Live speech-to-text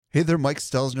Hey there, Mike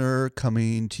Stelzner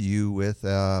coming to you with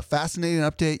a fascinating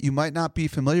update you might not be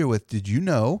familiar with. Did you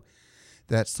know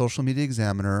that Social Media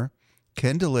Examiner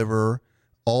can deliver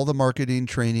all the marketing,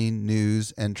 training,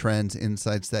 news, and trends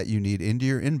insights that you need into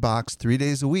your inbox 3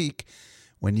 days a week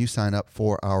when you sign up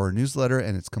for our newsletter,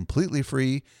 and it's completely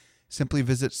free. Simply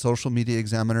visit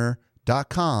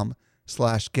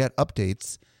socialmediaexaminer.com/get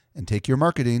updates and take your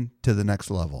marketing to the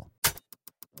next level.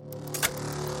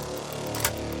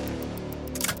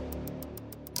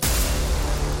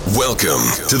 Welcome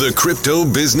to the Crypto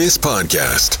Business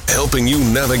Podcast, helping you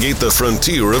navigate the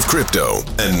frontier of crypto.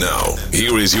 And now,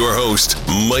 here is your host,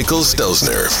 Michael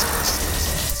Stelzner.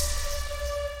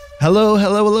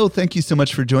 Hello. Thank you so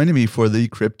much for joining me for the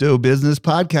Crypto Business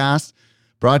Podcast,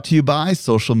 brought to you by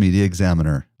Social Media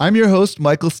Examiner. I'm your host,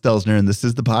 Michael Stelzner, and this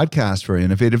is the podcast for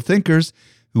innovative thinkers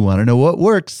who want to know what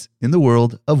works in the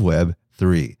world of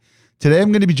Web3. Today,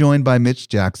 I'm going to be joined by Mitch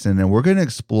Jackson, and we're going to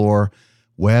explore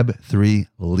Web3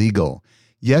 legal.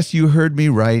 Yes, you heard me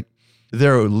right.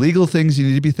 There are legal things you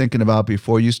need to be thinking about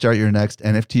before you start your next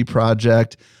NFT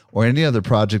project or any other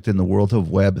project in the world of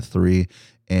Web3.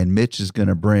 And Mitch is going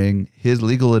to bring his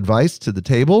legal advice to the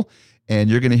table, and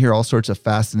you're going to hear all sorts of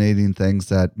fascinating things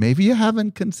that maybe you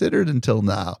haven't considered until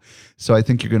now. So I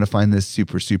think you're going to find this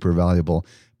super valuable.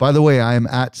 By the way, I am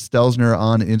at Stelzner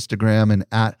on Instagram and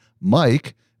at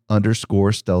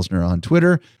Mike_Stelzner on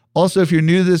Twitter. Also, if you're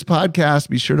new to this podcast,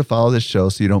 be sure to follow this show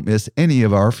so you don't miss any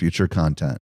of our future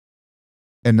content.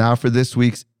 And now for this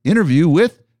week's interview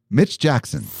with Mitch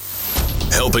Jackson.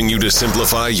 Helping you to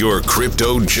simplify your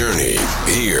crypto journey.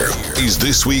 Here is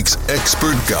this week's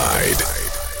expert guide.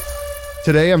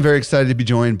 Today, I'm very excited to be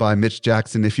joined by Mitch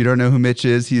Jackson. If you don't know who Mitch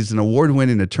is, he's an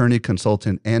award-winning attorney,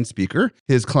 consultant, and speaker.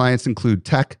 His clients include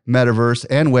tech, metaverse,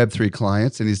 and Web3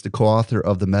 clients, and he's the co-author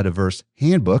of the Metaverse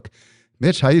Handbook.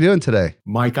 Mitch, how you doing today?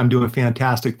 Mike, I'm doing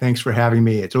fantastic. Thanks for having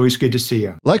me. It's always good to see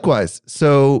you. Likewise.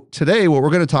 So today, what we're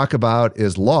going to talk about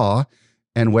is law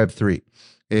and Web3.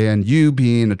 And you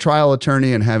being a trial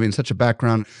attorney and having such a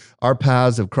background, our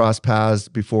paths have crossed paths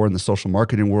before in the social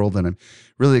marketing world. And I'm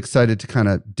really excited to kind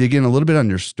of dig in a little bit on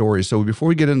your story. So before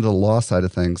we get into the law side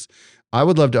of things, I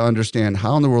would love to understand,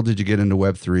 how in the world did you get into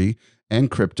Web3 and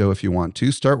crypto? If you want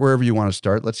to start wherever you want to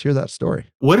start, let's hear that story.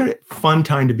 What a fun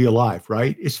time to be alive,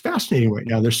 right? It's fascinating right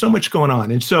now. There's so much going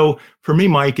on. And so for me,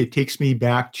 Mike, it takes me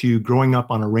back to growing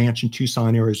up on a ranch in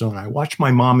Tucson, Arizona. I watched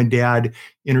my mom and dad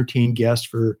entertain guests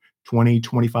for 20,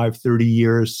 25, 30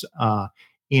 years.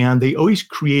 And they always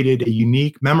created a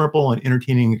unique, memorable, and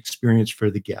entertaining experience for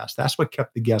the guests. That's what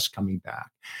kept the guests coming back.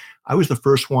 I was the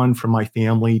first one from my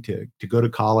family to go to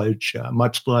college,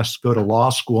 much less go to law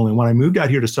school. And when I moved out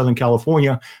here to Southern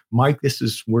California, Mike, this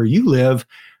is where you live,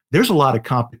 there's a lot of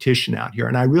competition out here.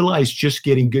 And I realized just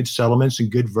getting good settlements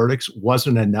and good verdicts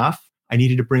wasn't enough. I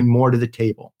needed to bring more to the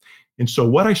table. And so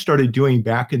what I started doing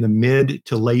back in the mid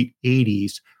to late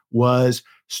 80s was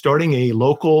starting a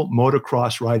local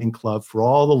motocross riding club for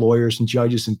all the lawyers and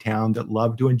judges in town that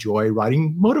love to enjoy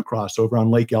riding motocross over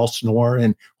on Lake Elsinore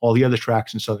and all the other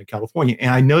tracks in Southern California.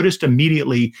 And I noticed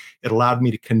immediately it allowed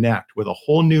me to connect with a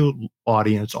whole new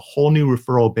audience, a whole new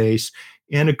referral base,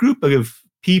 and a group of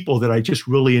people that I just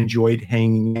really enjoyed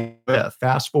hanging with.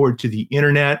 Fast forward to the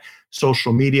internet,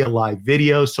 social media, live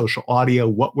video, social audio,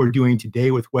 what we're doing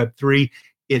today with Web3,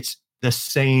 it's the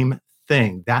same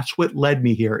thing. That's what led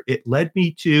me here. It led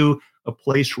me to a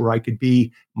place where I could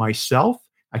be myself.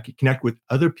 I could connect with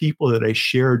other people that I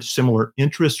shared similar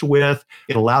interests with.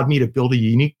 It allowed me to build a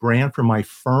unique brand for my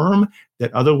firm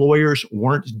that other lawyers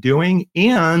weren't doing.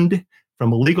 And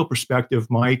from a legal perspective,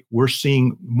 Mike, we're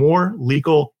seeing more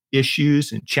legal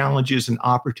issues and challenges and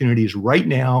opportunities right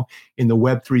now in the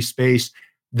Web3 space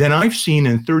than I've seen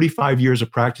in 35 years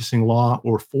of practicing law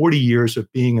or 40 years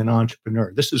of being an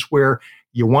entrepreneur. This is where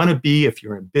you want to be if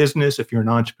you're in business, if you're an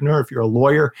entrepreneur, if you're a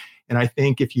lawyer. And I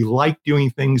think if you like doing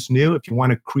things new, if you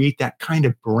want to create that kind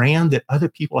of brand that other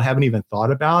people haven't even thought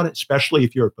about, especially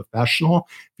if you're a professional,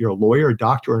 if you're a lawyer, a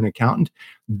doctor, or an accountant,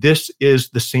 this is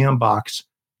the sandbox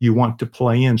you want to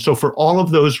play in. So for all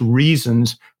of those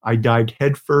reasons, I dived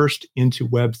headfirst into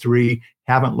Web3,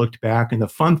 haven't looked back. And the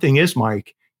fun thing is,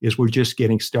 Mike, is we're just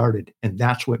getting started. And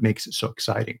that's what makes it so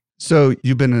exciting. So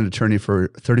you've been an attorney for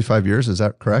 35 years, is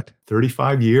that correct?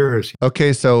 35 years.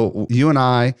 Okay, so you and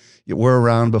I were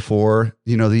around before,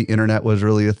 the internet was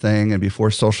really a thing and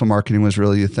before social marketing was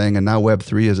really a thing, and now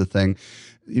Web3 is a thing.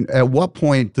 At what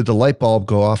point did the light bulb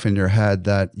go off in your head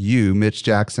that you, Mitch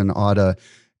Jackson, ought to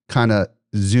kind of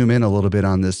zoom in a little bit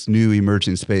on this new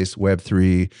emerging space,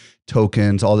 Web3,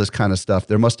 tokens, all this kind of stuff,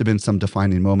 there must have been some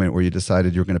defining moment where you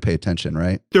decided you were going to pay attention,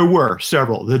 right? There were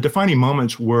several. The defining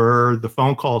moments were the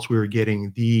phone calls we were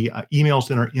getting, the emails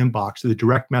in our inbox, the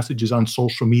direct messages on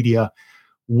social media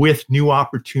with new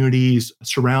opportunities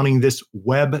surrounding this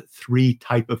Web3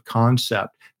 type of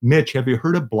concept. Mitch, have you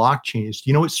heard of blockchains? Do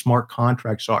you know what smart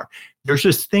contracts are? There's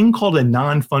this thing called a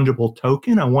non-fungible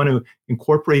token. I want to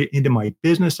incorporate it into my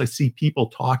business. I see people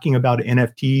talking about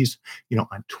NFTs,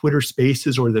 on Twitter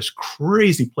Spaces or this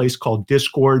crazy place called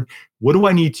Discord. What do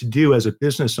I need to do as a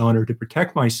business owner to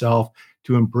protect myself,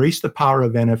 to embrace the power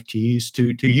of NFTs,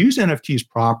 to use NFTs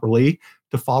properly,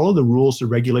 to follow the rules, the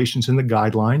regulations, and the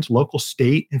guidelines, local,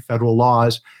 state, and federal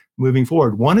laws moving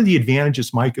forward? One of the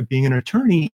advantages, Mike, of being an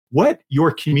attorney, what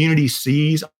your community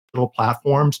sees on little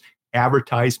platforms,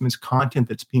 advertisements, content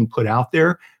that's being put out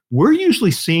there, we're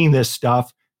usually seeing this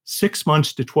stuff 6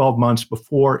 months to 12 months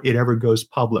before it ever goes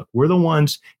public. We're the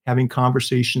ones having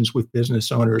conversations with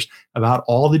business owners about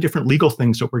all the different legal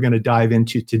things that we're going to dive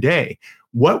into today.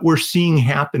 What we're seeing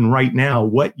happen right now,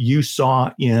 what you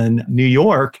saw in New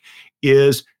York,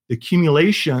 is the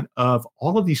accumulation of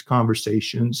all of these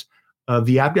conversations, of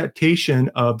the adaptation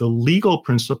of the legal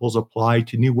principles applied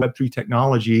to new Web3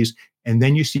 technologies. And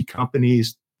then you see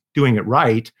companies doing it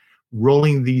right,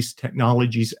 rolling these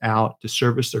technologies out to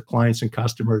service their clients and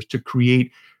customers, to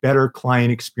create better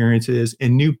client experiences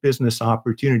and new business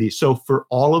opportunities. So for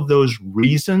all of those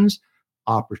reasons,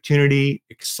 opportunity,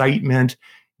 excitement,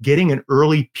 getting an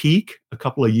early peek a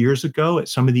couple of years ago at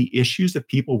some of the issues that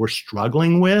people were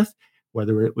struggling with,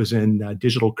 whether it was in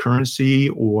digital currency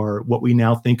or what we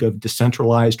now think of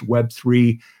decentralized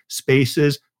Web3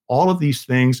 spaces, all of these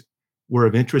things were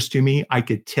of interest to me. I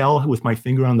could tell with my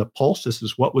finger on the pulse, this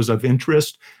is what was of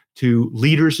interest to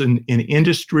leaders in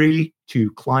industry,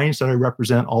 to clients that I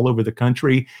represent all over the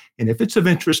country. And if it's of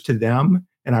interest to them,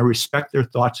 and I respect their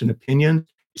thoughts and opinions,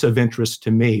 it's of interest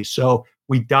to me. So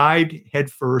we dived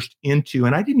headfirst into,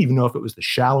 and I didn't even know if it was the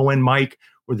shallow end, Mike,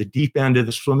 or the deep end of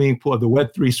the swimming pool, the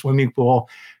Web3 swimming pool,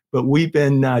 but we've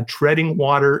been treading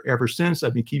water ever since.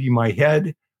 I've been keeping my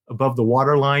head above the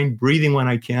waterline, breathing when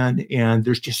I can, and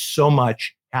there's just so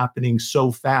much happening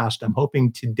so fast. I'm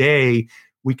hoping today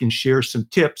we can share some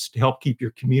tips to help keep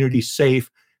your community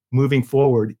safe moving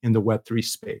forward in the Web3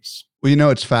 space.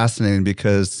 Well, it's fascinating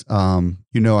because,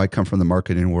 I come from the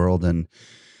marketing world, and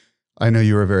I know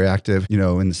you were very active,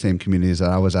 in the same communities that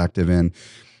I was active in.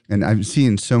 And I'm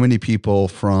seeing so many people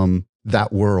from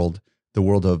that world, the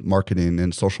world of marketing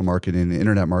and social marketing and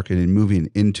internet marketing, moving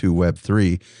into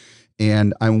Web3.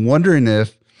 And I'm wondering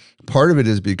if part of it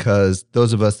is because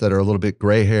those of us that are a little bit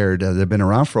gray haired, that have been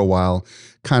around for a while,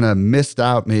 kind of missed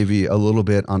out maybe a little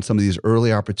bit on some of these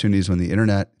early opportunities when the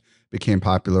internet became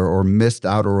popular, or missed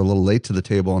out or were a little late to the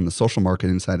table on the social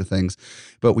marketing side of things.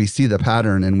 But we see the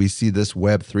pattern, and we see this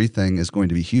Web3 thing is going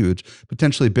to be huge,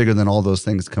 potentially bigger than all those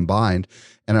things combined.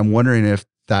 And I'm wondering if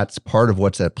that's part of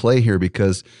what's at play here,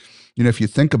 because, if you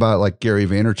think about like Gary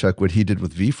Vaynerchuk, what he did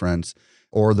with VFriends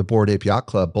or the Bored Ape Yacht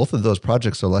Club, both of those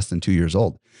projects are less than 2 years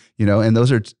old, and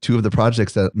those are two of the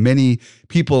projects that many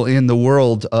people in the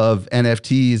world of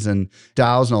NFTs and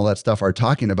DAOs and all that stuff are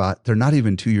talking about. They're not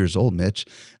even 2 years old, Mitch.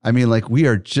 I mean, like, we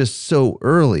are just so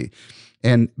early.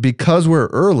 And because we're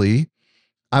early,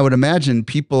 I would imagine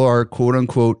people are quote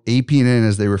unquote aping in,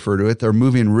 as they refer to it. They're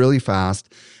moving really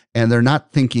fast, and they're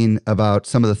not thinking about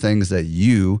some of the things that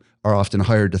you are often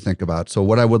hired to think about. So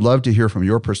what I would love to hear from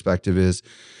your perspective is,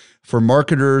 for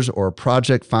marketers or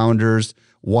project founders,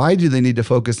 why do they need to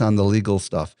focus on the legal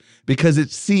stuff? Because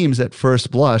it seems at first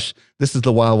blush, this is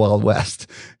the wild, wild west.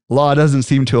 Law doesn't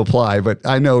seem to apply, but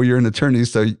I know you're an attorney,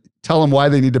 so tell them why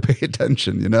they need to pay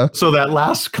attention, So that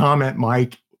last comment,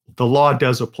 Mike, the law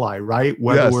does apply, right?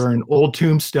 Whether Yes. we're in Old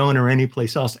Tombstone or any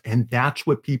place else. And that's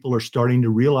what people are starting to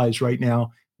realize right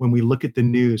now when we look at the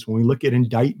news, when we look at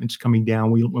indictments coming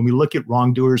down, when we look at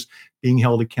wrongdoers being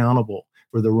held accountable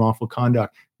for their wrongful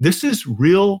conduct. This is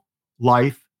real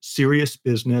life, serious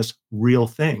business, real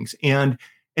things. And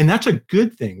that's a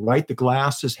good thing, right? The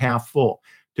glass is half full.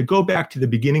 To go back to the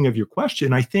beginning of your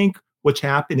question, I think what's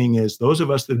happening is those of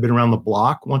us that have been around the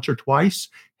block once or twice,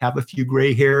 have a few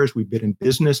gray hairs, we've been in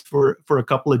business for a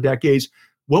couple of decades.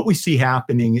 What we see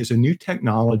happening is a new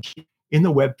technology in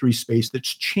the Web3 space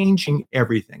that's changing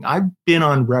everything. I've been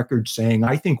on record saying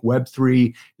I think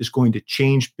Web3 is going to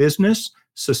change business,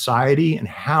 society, and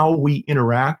how we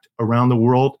interact around the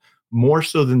world, more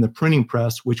so than the printing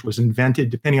press, which was invented,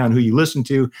 depending on who you listen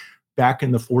to, back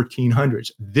in the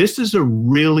 1400s. This is a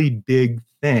really big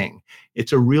thing.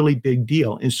 It's a really big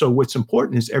deal. And so what's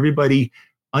important is everybody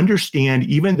understand,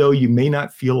 even though you may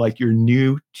not feel like you're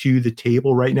new to the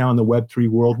table right now in the Web3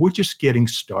 world, we're just getting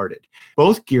started.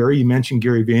 Both Gary, you mentioned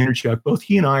Gary Vaynerchuk, both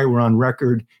he and I were on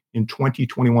record in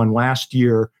 2021 last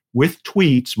year with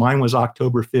tweets. Mine was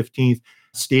October 15th,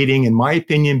 stating, in my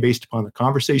opinion, based upon the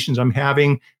conversations I'm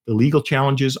having, the legal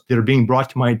challenges that are being brought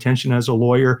to my attention as a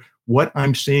lawyer, what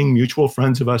I'm seeing mutual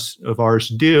friends of ours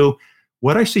do,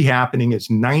 what I see happening is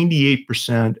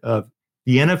 98% of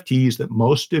the NFTs that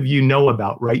most of you know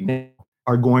about right now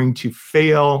are going to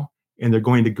fail and they're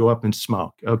going to go up in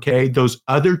smoke. Okay. Those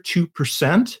other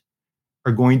 2%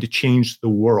 are going to change the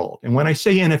world. And when I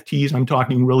say NFTs, I'm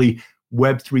talking really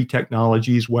Web3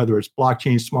 technologies, whether it's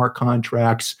blockchain, smart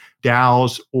contracts,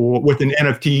 DAOs, or with an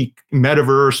NFT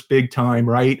metaverse, big time,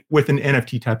 right? With an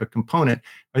NFT type of component.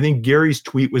 I think Gary's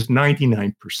tweet was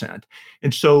 99%.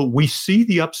 And so we see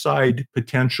the upside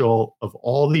potential of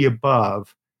all the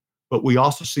above, but we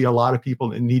also see a lot of people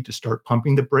that need to start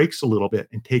pumping the brakes a little bit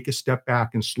and take a step back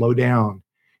and slow down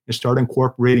and start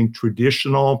incorporating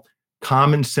traditional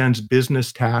common sense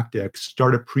business tactics,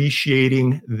 start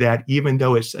appreciating that even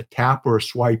though it's a tap or a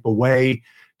swipe away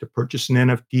to purchase an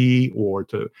NFT or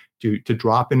to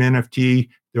drop an NFT,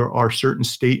 there are certain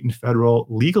state and federal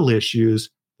legal issues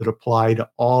that apply to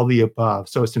all the above.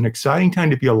 So it's an exciting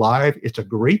time to be alive. It's a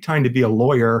great time to be a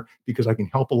lawyer because I can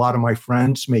help a lot of my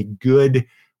friends make good,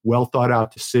 well thought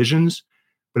out decisions.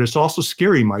 But it's also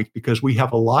scary, Mike, because we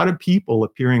have a lot of people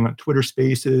appearing on Twitter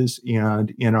Spaces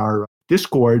and in our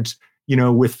Discords,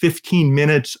 with 15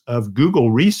 minutes of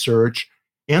Google research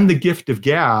and the gift of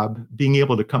gab, being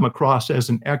able to come across as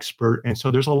an expert. And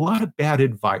so there's a lot of bad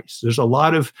advice. There's a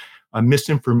lot of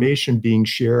misinformation being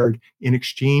shared in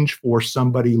exchange for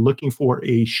somebody looking for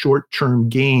a short-term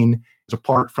gain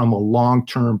apart from a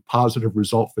long-term positive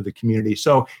result for the community.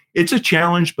 So it's a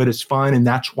challenge, but it's fun. And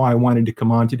that's why I wanted to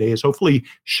come on today, is hopefully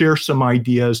share some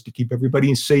ideas to keep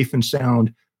everybody safe and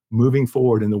sound moving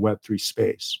forward in the Web3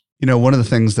 space. One of the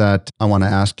things that I want to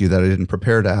ask you that I didn't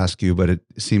prepare to ask you, but it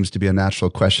seems to be a natural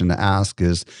question to ask,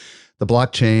 is the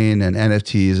blockchain and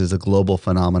NFTs is a global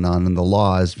phenomenon, and the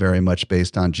law is very much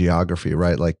based on geography,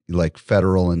 right? Like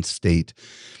federal and state.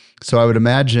 So I would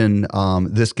imagine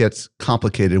this gets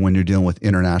complicated when you're dealing with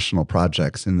international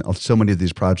projects, and so many of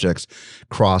these projects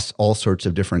cross all sorts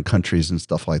of different countries and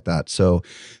stuff like that. So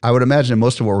I would imagine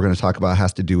most of what we're going to talk about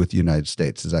has to do with the United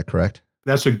States. Is that correct?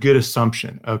 That's a good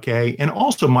assumption. Okay. And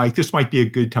also, Mike, this might be a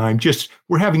good time.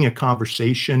 We're having a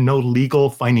conversation. No legal,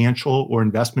 financial, or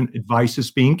investment advice is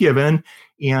being given.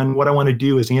 And what I want to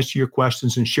do is answer your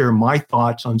questions and share my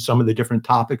thoughts on some of the different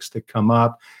topics that come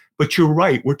up. But you're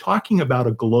right. We're talking about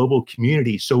a global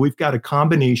community. So we've got a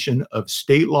combination of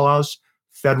state laws,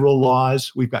 federal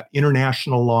laws, we've got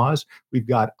international laws, we've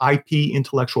got IP,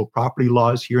 intellectual property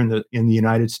laws here in the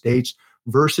United States,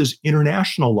 versus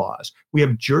international laws. We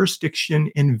have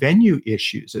jurisdiction and venue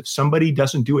issues. If somebody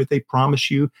doesn't do what they promise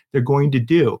you they're going to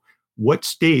do, what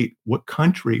state, what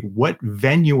country, what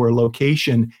venue or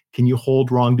location can you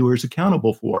hold wrongdoers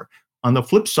accountable for? On the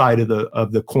flip side of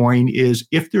the coin is,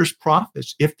 if there's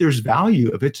profits, if there's value,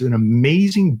 if it's an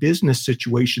amazing business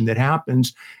situation that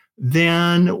happens,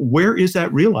 then where is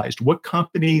that realized? What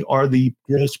company are the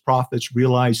gross profits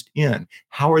realized in?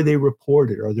 How are they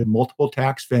reported? Are there multiple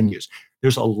tax venues?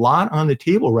 There's a lot on the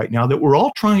table right now that we're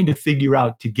all trying to figure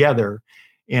out together.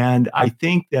 And I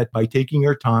think that by taking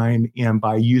your time and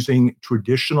by using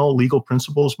traditional legal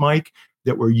principles, Mike,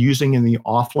 that we're using in the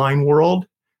offline world,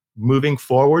 moving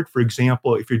forward, for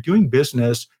example, if you're doing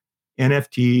business,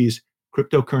 NFTs,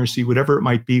 cryptocurrency, whatever it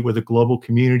might be with a global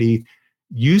community,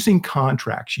 using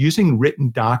contracts, using written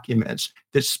documents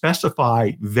that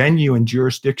specify venue and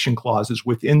jurisdiction clauses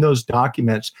within those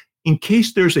documents, in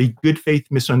case there's a good faith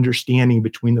misunderstanding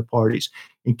between the parties,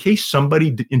 in case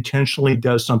somebody intentionally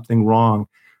does something wrong,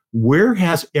 where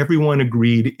has everyone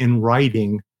agreed in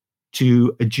writing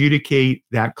to adjudicate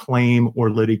that claim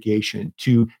or litigation,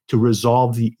 to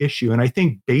resolve the issue? And I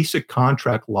think basic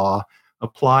contract law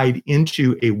applied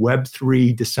into a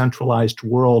Web3 decentralized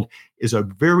world is a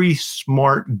very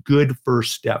smart, good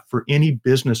first step for any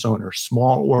business owner,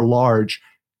 small or large,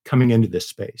 coming into this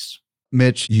space.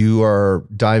 Mitch, you are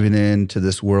diving into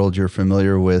this world. You're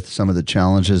familiar with some of the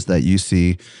challenges that you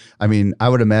see. I mean, I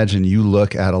would imagine you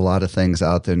look at a lot of things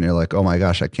out there and you're like, oh my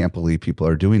gosh, I can't believe people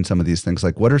are doing some of these things.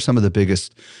 Like, what are some of the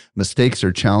biggest mistakes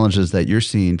or challenges that you're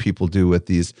seeing people do with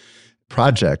these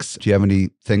projects? Do you have any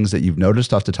things that you've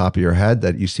noticed off the top of your head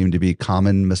that you seem to be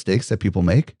common mistakes that people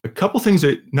make? A couple things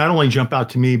that not only jump out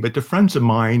to me, but to friends of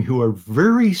mine who are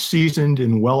very seasoned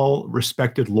and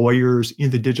well-respected lawyers in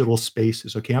the digital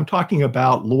spaces. Okay, I'm talking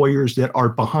about lawyers that are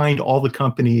behind all the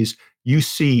companies you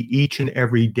see each and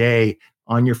every day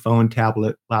on your phone,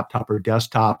 tablet, laptop, or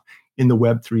desktop in the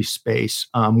Web3 space.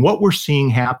 What we're seeing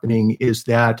happening is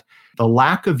that the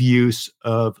lack of use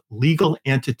of legal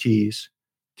entities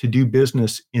to do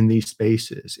business in these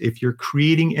spaces. If you're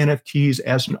creating NFTs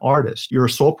as an artist, you're a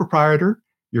sole proprietor,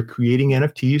 you're creating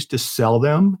NFTs to sell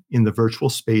them in the virtual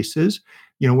spaces.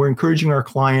 We're encouraging our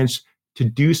clients to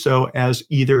do so as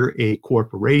either a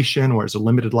corporation or as a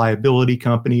limited liability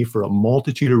company for a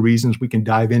multitude of reasons we can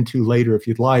dive into later if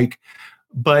you'd like.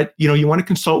 But you want to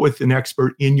consult with an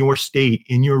expert in your state,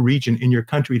 in your region, in your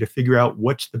country to figure out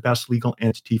what's the best legal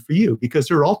entity for you, because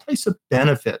there are all types of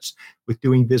benefits with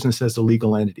doing business as a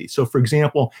legal entity. So, for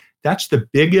example, that's the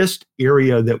biggest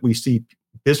area that we see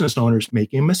business owners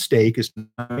making a mistake, is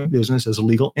doing business as a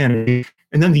legal entity.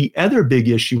 And then the other big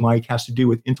issue, Mike, has to do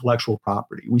with intellectual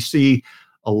property. We see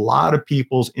a lot of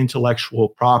people's intellectual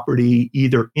property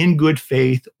either in good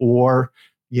faith or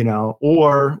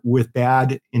with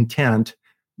bad intent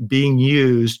being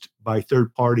used by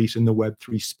third parties in the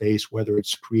Web3 space, whether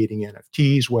it's creating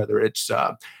NFTs, whether it's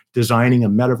designing a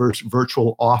metaverse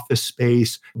virtual office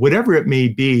space, whatever it may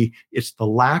be. It's the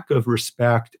lack of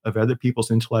respect of other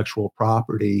people's intellectual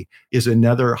property is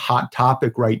another hot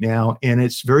topic right now. And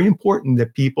it's very important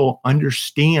that people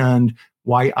understand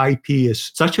why IP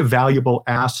is such a valuable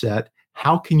asset.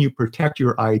 How can you protect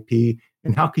your IP?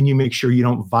 And how can you make sure you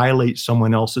don't violate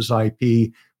someone else's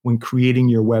IP when creating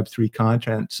your Web3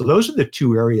 content? So those are the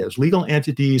two areas, legal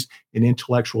entities and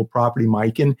intellectual property,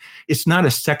 Mike. And it's not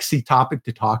a sexy topic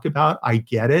to talk about. I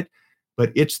get it.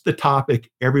 But it's the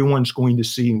topic everyone's going to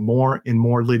see more and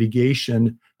more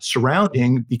litigation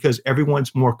surrounding, because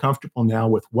everyone's more comfortable now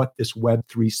with what this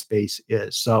Web3 space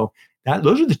is. So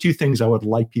those are the two things I would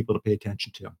like people to pay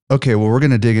attention to. Okay, well, we're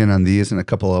going to dig in on these and a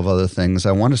couple of other things.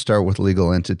 I want to start with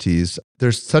legal entities.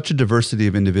 There's such a diversity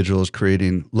of individuals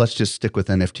creating, let's just stick with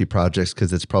NFT projects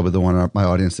because it's probably the one my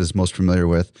audience is most familiar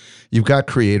with. You've got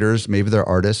creators, maybe they're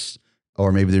artists,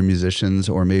 or maybe they're musicians,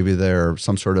 or maybe they're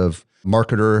some sort of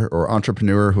marketer or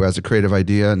entrepreneur who has a creative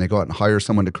idea and they go out and hire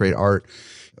someone to create art.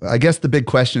 I guess the big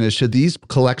question is, should these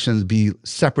collections be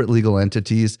separate legal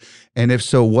entities? And if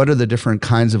so, what are the different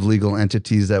kinds of legal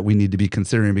entities that we need to be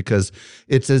considering? Because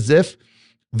it's as if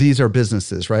these are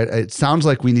businesses, right? It sounds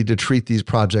like we need to treat these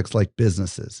projects like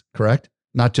businesses, correct?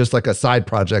 Not just like a side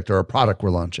project or a product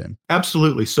we're launching.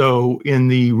 Absolutely. So in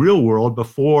the real world,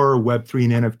 before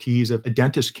Web3 and NFTs, a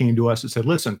dentist came to us and said,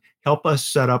 listen, help us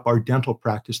set up our dental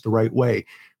practice the right way.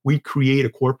 We create a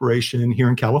corporation here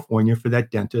in California for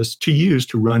that dentist to use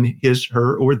to run his,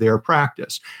 her, or their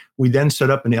practice. We then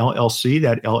set up an LLC.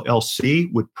 That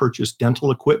LLC would purchase dental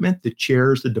equipment, the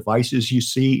chairs, the devices you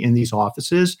see in these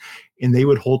offices, and they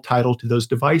would hold title to those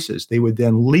devices. They would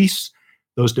then lease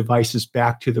those devices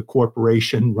back to the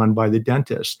corporation run by the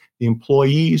dentist. The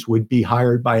employees would be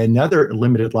hired by another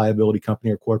limited liability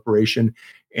company or corporation,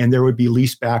 and there would be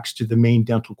leasebacks to the main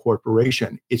dental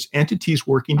corporation. It's entities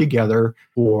working together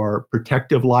for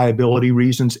protective liability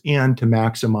reasons and to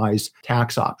maximize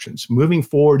tax options. Moving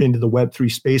forward into the Web3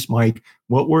 space, Mike,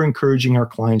 what we're encouraging our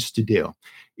clients to do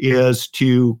is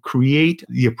to create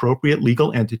the appropriate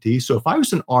legal entity. So if I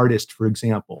was an artist, for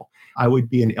example, I would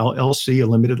be an LLC, a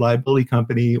limited liability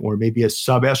company, or maybe a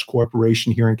sub-S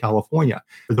corporation here in California.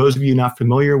 For those of you not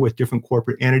familiar with different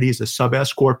corporate entities, a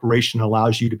sub-S corporation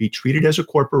allows you to be treated as a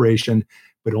corporation,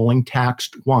 but only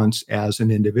taxed once as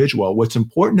an individual. What's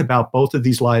important about both of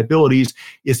these liabilities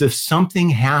is if something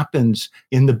happens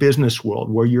in the business world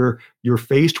where you're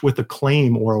faced with a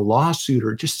claim or a lawsuit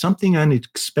or just something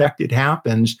unexpected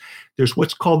happens, there's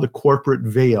what's called the corporate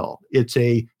veil. It's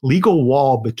a legal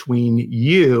wall between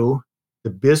you, the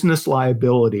business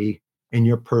liability, and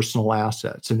your personal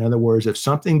assets. In other words, if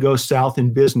something goes south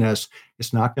in business,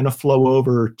 it's not going to flow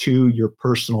over to your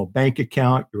personal bank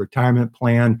account, your retirement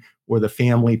plan, or the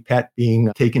family pet being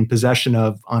taken possession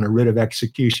of on a writ of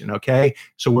execution, okay?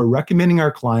 So we're recommending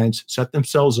our clients set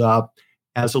themselves up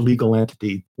as a legal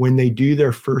entity. When they do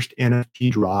their first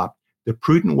NFT drop, the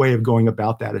prudent way of going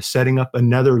about that is setting up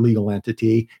another legal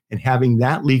entity and having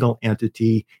that legal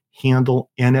entity handle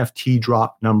NFT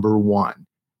drop number one,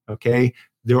 okay?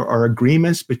 There are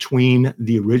agreements between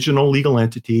the original legal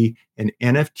entity and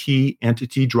NFT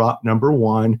entity drop number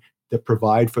one that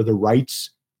provide for the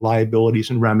rights, liabilities,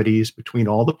 and remedies between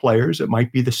all the players. It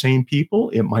might be the same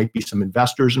people. It might be some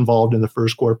investors involved in the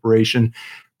first corporation.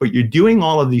 But you're doing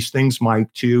all of these things,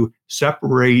 Mike, to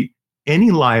separate any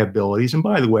liabilities. And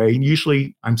by the way,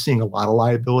 usually I'm seeing a lot of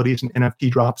liabilities in NFT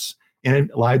drops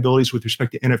and liabilities with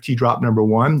respect to NFT drop number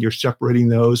one. You're separating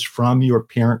those from your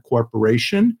parent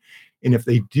corporation. And if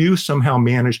they do somehow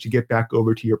manage to get back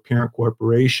over to your parent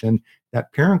corporation,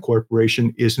 that parent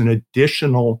corporation is an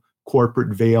additional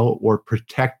corporate veil or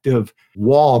protective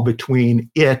wall between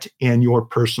it and your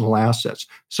personal assets.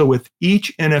 So with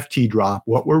each NFT drop,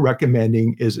 what we're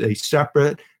recommending is a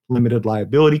separate limited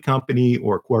liability company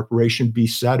or corporation be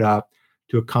set up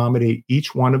to accommodate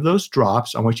each one of those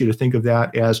drops. I want you to think of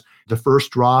that as the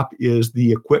first drop is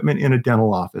the equipment in a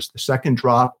dental office. The second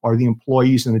drop are the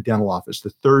employees in a dental office.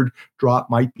 The third drop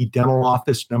might be dental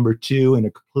office number 2 in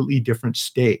a completely different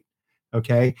state.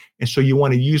 Okay. And so you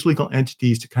want to use legal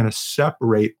entities to kind of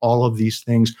separate all of these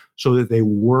things so that they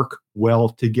work well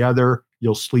together.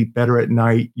 You'll sleep better at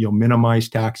night. You'll minimize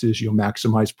taxes. You'll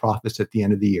maximize profits at the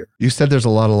end of the year. You said there's a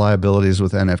lot of liabilities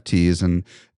with NFTs, and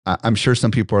I'm sure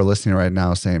some people are listening right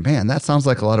now saying, man, that sounds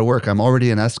like a lot of work. I'm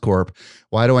already an S Corp.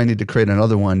 Why do I need to create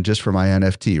another one just for my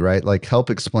NFT, right? Like, help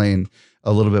explain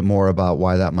a little bit more about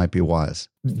why that might be wise.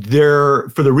 For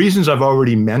the reasons I've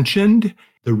already mentioned,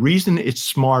 the reason it's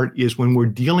smart is when we're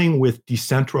dealing with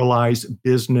decentralized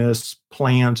business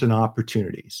plans and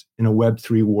opportunities in a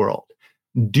Web3 world.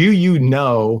 Do you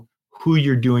know who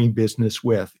you're doing business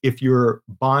with? If you're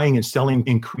buying and selling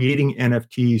and creating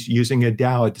NFTs using a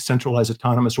DAO, a decentralized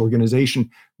autonomous organization,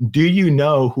 do you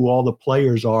know who all the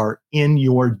players are in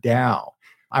your DAO?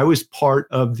 I was part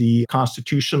of the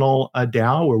constitutional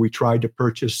DAO where we tried to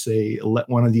purchase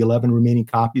one of the 11 remaining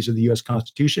copies of the U.S.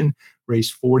 Constitution,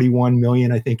 raised $41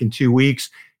 million, I think, in 2 weeks.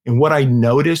 And what I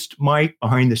noticed, Mike,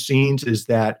 behind the scenes is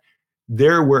that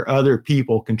there were other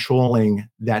people controlling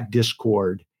that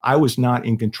Discord. I was not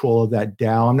in control of that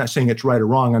DAO. I'm not saying it's right or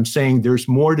wrong. I'm saying there's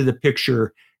more to the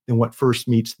picture than what first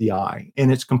meets the eye.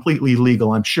 And it's completely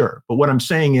legal, I'm sure. But what I'm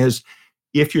saying is,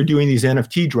 if you're doing these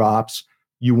NFT drops,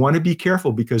 you want to be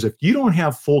careful, because if you don't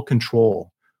have full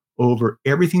control over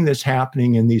everything that's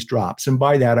happening in these drops, and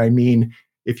by that I mean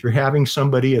if you're having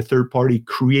somebody, a third party,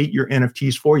 create your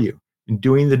NFTs for you and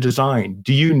doing the design,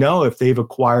 do you know if they've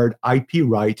acquired IP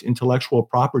rights, intellectual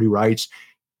property rights,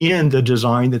 in the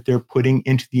design that they're putting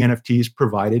into the NFTs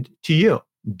provided to you?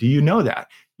 Do you know that?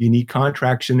 You need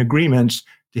contracts and agreements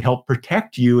to help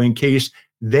protect you in case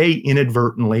they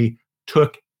inadvertently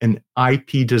took an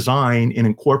IP design and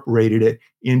incorporated it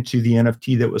into the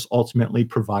NFT that was ultimately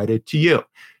provided to you.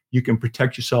 You can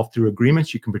protect yourself through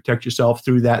agreements. You can protect yourself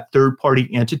through that third-party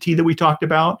entity that we talked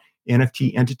about.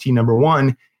 NFT entity number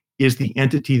 1 is the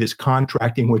entity that's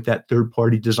contracting with that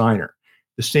third-party designer.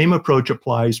 The same approach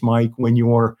applies, Mike, when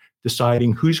you're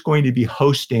deciding who's going to be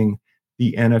hosting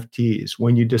the NFTs,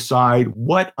 when you decide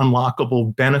what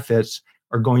unlockable benefits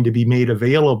are going to be made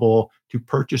available to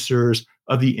purchasers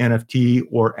of the NFT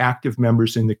or active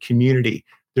members in the community.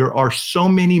 There are so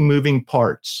many moving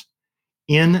parts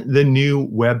in the new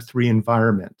Web3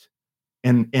 environment.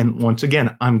 And once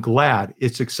again, I'm glad,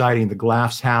 it's exciting. The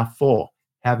glass half full.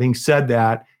 Having said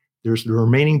that, there's the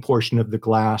remaining portion of the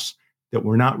glass that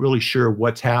we're not really sure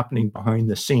what's happening behind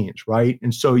the scenes, right?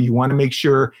 And so you want to make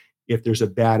sure, if there's a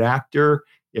bad actor,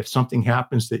 if something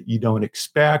happens that you don't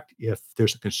expect, if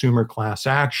there's a consumer class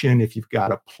action, if you've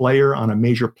got a player on a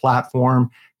major platform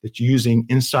that's using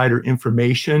insider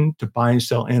information to buy and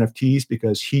sell NFTs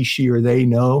because he, she, or they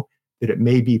know that it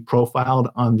may be profiled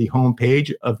on the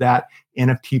homepage of that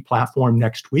NFT platform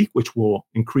next week, which will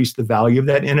increase the value of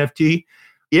that NFT.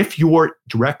 If you're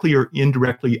directly or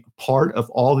indirectly part of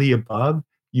all the above,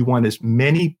 you want as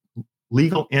many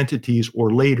legal entities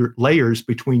or layers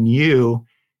between you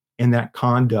and that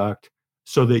conduct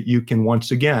so that you can, once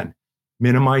again,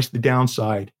 minimize the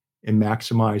downside and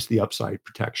maximize the upside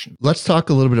protection. Let's talk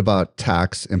a little bit about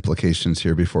tax implications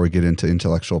here before we get into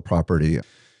intellectual property.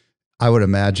 I would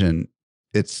imagine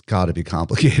it's got to be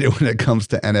complicated when it comes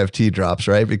to NFT drops,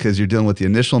 right? Because you're dealing with the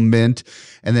initial mint,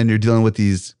 and then you're dealing with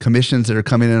these commissions that are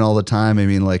coming in all the time. I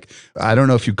mean, like, I don't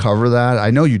know if you cover that.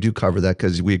 I know you do cover that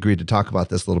because we agreed to talk about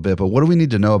this a little bit, but what do we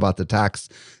need to know about the tax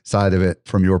side of it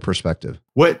from your perspective?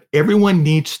 What everyone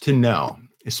needs to know,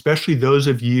 especially those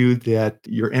of you that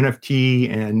your NFT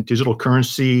and digital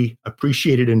currency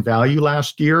appreciated in value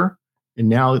last year, and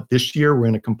now this year we're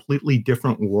in a completely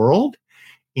different world.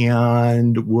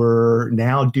 And we're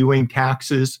now doing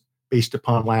taxes based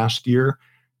upon last year.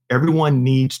 Everyone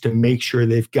needs to make sure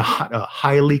they've got a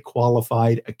highly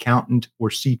qualified accountant or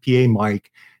CPA,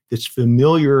 Mike, that's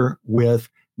familiar with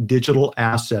digital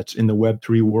assets in the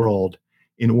Web3 world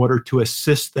in order to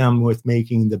assist them with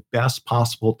making the best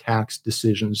possible tax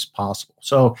decisions possible.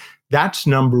 So that's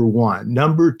number 1.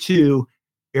 Number 2,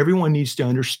 everyone needs to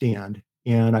understand,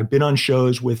 and I've been on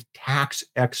shows with tax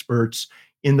experts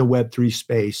in the Web3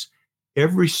 space,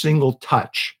 every single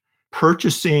touch,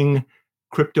 purchasing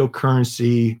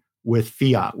cryptocurrency with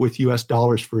fiat, with US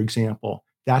dollars, for example,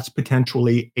 that's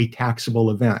potentially a taxable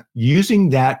event.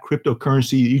 Using that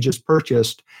cryptocurrency you just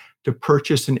purchased to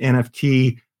purchase an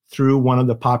NFT through one of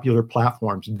the popular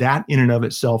platforms. That in and of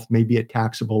itself may be a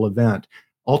taxable event.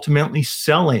 Ultimately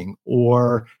selling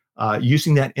or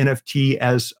using that NFT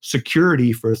as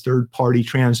security for a third-party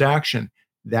transaction,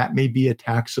 that may be a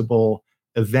taxable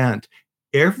event.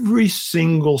 Every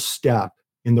single step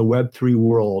in the Web3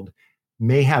 world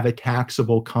may have a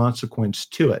taxable consequence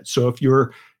to it. So if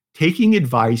you're taking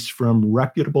advice from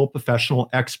reputable professional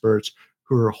experts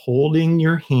who are holding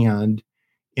your hand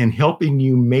and helping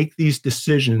you make these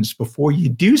decisions before you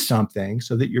do something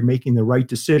so that you're making the right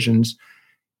decisions,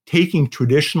 taking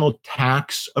traditional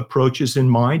tax approaches in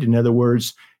mind, in other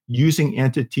words, using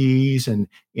entities and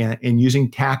using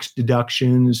tax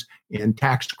deductions and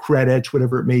tax credits,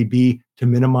 whatever it may be, to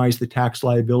minimize the tax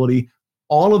liability.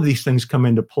 All of these things come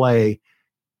into play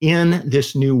in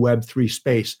this new Web3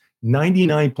 space.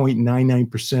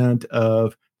 99.99%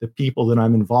 of the people that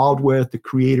I'm involved with, the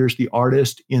creators, the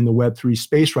artists in the Web3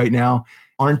 space right now,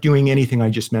 aren't doing anything I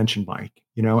just mentioned, Mike.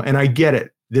 And I get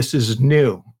it. This is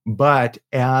new. But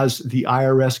as the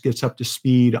IRS gets up to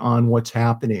speed on what's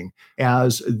happening,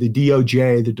 as the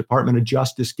DOJ, the Department of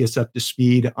Justice, gets up to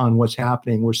speed on what's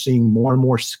happening, we're seeing more and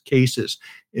more cases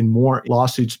and more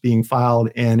lawsuits being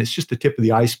filed. And it's just the tip of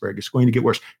the iceberg. It's going to get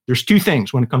worse. There's two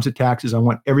things when it comes to taxes I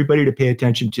want everybody to pay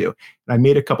attention to. And I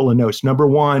made a couple of notes. Number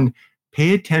one,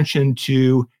 pay attention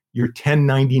to your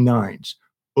 1099s.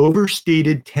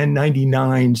 Overstated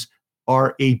 1099s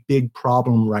are a big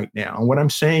problem right now. And what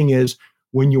I'm saying is,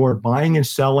 when you're buying and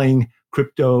selling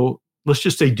crypto, let's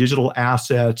just say digital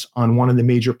assets on one of the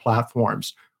major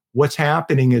platforms, what's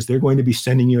happening is they're going to be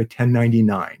sending you a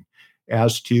 1099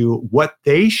 as to what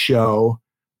they show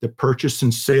the purchase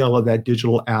and sale of that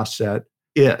digital asset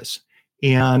is.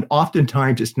 And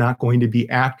oftentimes it's not going to be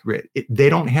accurate. They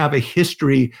don't have a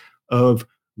history of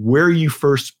where you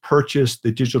first purchased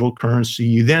the digital currency,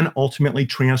 you then ultimately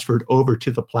transferred over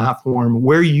to the platform,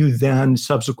 where you then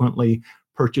subsequently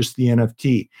purchase the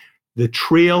NFT. The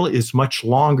trail is much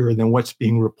longer than what's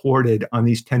being reported on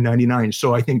these 1099s.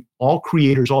 So I think all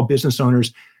creators, all business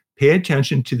owners, pay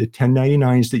attention to the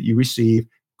 1099s that you receive.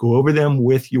 Go over them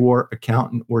with your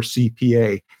accountant or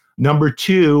CPA. Number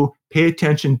two, pay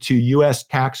attention to US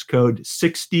tax code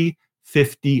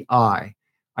 6050I.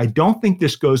 I don't think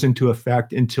this goes into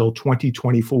effect until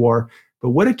 2024, but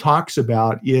what it talks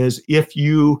about is if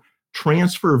you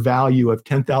transfer value of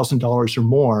 $10,000 or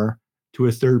more to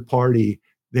a third party,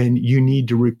 then you need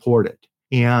to report it.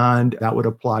 And that would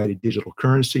apply to digital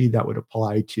currency, that would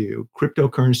apply to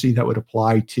cryptocurrency, that would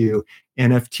apply to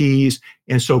NFTs.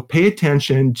 And so pay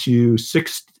attention to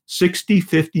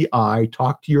 6050I,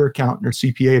 talk to your accountant or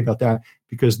CPA about that,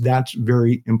 because that's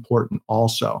very important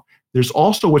also. There's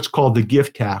also what's called the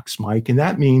gift tax, Mike, and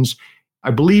that means,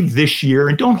 I believe this year,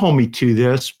 and don't hold me to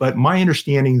this, but my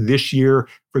understanding this year,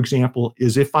 for example,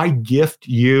 is if I gift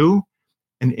you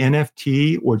an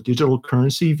NFT or digital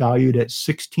currency valued at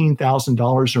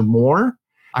 $16,000 or more,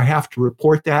 I have to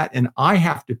report that, and I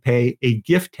have to pay a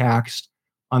gift tax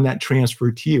on that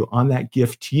transfer to you, on that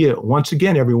gift to you. Once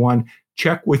again, everyone,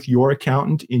 check with your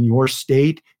accountant in your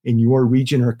state, in your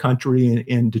region or country,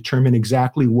 and determine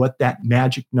exactly what that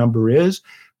magic number is.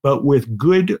 But with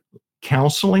good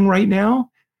counseling right now,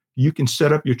 you can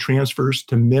set up your transfers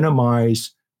to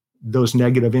minimize those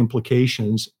negative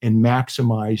implications and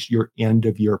maximize your end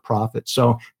of year profit.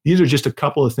 So these are just a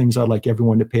couple of things I'd like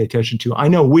everyone to pay attention to. I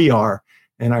know we are,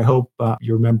 and I hope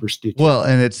your members do too. Well,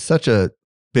 and it's such a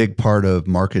big part of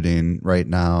marketing right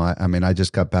now. I mean, I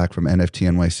just got back from NFT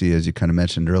NYC, as you kind of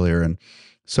mentioned earlier, and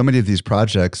so many of these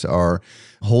projects are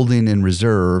holding in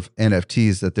reserve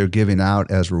NFTs that they're giving out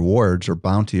as rewards or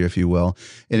bounty, if you will,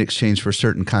 in exchange for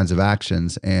certain kinds of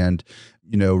actions. And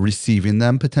receiving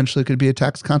them potentially could be a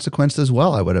tax consequence as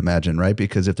well, I would imagine, right?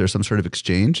 Because if there's some sort of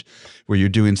exchange where you're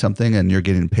doing something and you're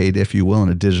getting paid, if you will, in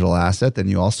a digital asset, then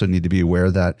you also need to be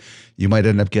aware that you might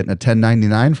end up getting a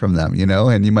 1099 from them,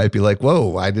 and you might be like,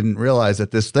 whoa, I didn't realize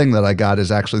that this thing that I got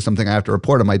is actually something I have to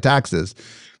report on my taxes.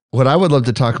 What I would love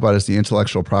to talk about is the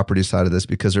intellectual property side of this,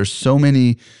 because there's so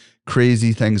many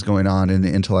crazy things going on in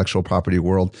the intellectual property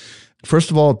world.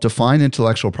 First of all, define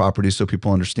intellectual property so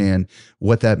people understand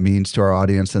what that means to our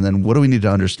audience. And then what do we need to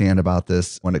understand about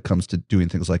this when it comes to doing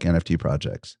things like NFT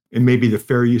projects? And maybe the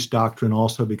fair use doctrine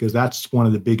also, because that's one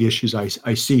of the big issues I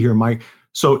see here, Mike.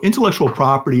 So intellectual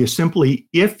property is simply,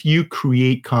 if you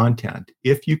create content,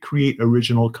 if you create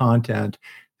original content,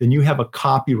 then you have a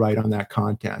copyright on that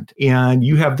content. And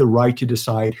you have the right to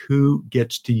decide who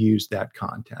gets to use that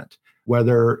content,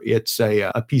 whether it's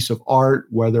a piece of art,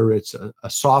 whether it's a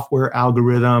software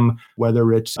algorithm,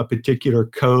 whether it's a particular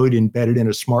code embedded in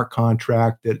a smart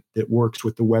contract that works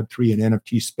with the Web3 and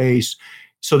NFT space.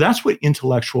 So that's what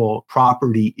intellectual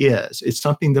property is. It's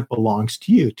something that belongs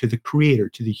to you, to the creator,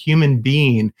 to the human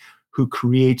being who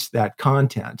creates that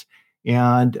content.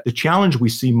 And the challenge we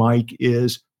see, Mike,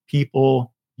 is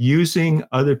people using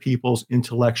other people's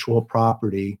intellectual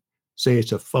property, say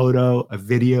it's a photo, a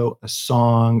video, a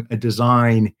song, a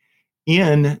design,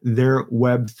 in their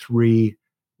Web3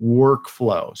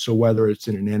 workflow. So whether it's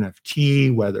in an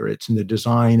NFT, whether it's in the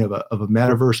design of a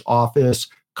metaverse office,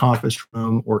 conference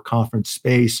room, or conference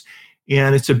space.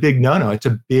 And it's a big no-no. It's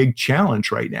a big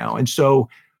challenge right now. And so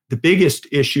the biggest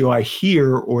issue I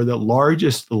hear, or the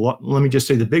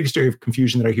biggest area of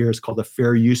confusion that I hear is called the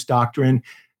fair use doctrine.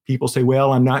 People say,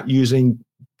 well, I'm not using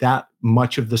that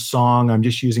much of the song. I'm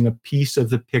just using a piece of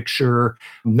the picture.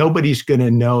 Nobody's going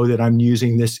to know that I'm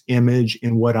using this image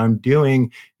in what I'm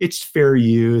doing. It's fair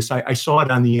use. I saw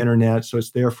it on the internet, so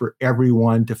it's there for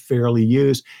everyone to fairly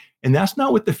use. And that's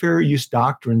not what the fair use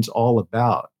doctrine's all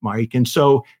about, Mike. And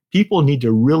so people need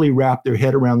to really wrap their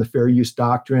head around the fair use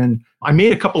doctrine. I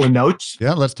made a couple of notes.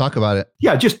 Yeah, let's talk about it.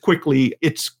 Yeah, just quickly.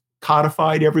 It's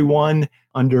codified, everyone,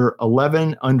 under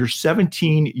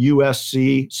 17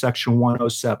 USC section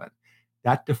 107.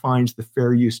 That defines the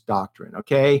fair use doctrine,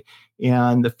 okay?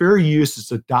 And the fair use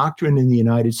is a doctrine in the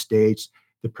United States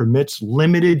that permits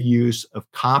limited use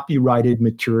of copyrighted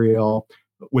material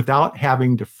without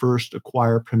having to first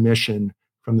acquire permission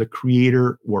from the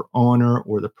creator or owner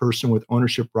or the person with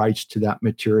ownership rights to that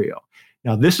material.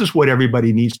 Now, this is what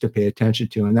everybody needs to pay attention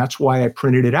to, and that's why I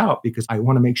printed it out, because I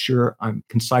want to make sure I'm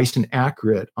concise and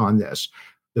accurate on this.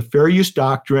 The fair use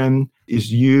doctrine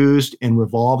is used and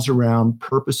revolves around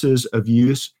purposes of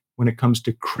use when it comes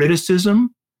to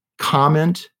criticism,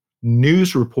 comment,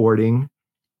 news reporting,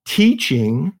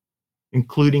 teaching,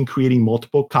 including creating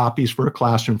multiple copies for a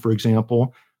classroom, for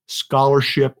example,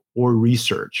 scholarship or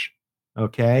research,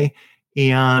 okay?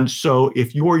 And so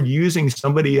if you're using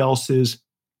somebody else's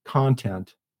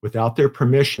content without their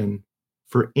permission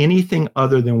for anything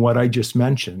other than what I just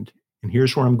mentioned, and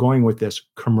here's where I'm going with this,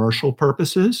 commercial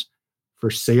purposes,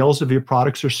 for sales of your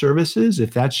products or services,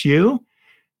 if that's you,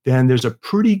 then there's a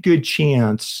pretty good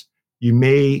chance you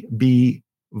may be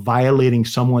violating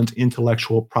someone's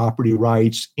intellectual property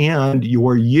rights, and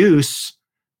your use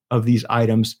of these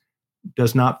items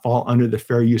does not fall under the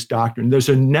fair use doctrine. There's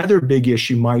another big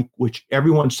issue, Mike, which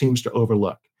everyone seems to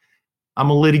overlook. I'm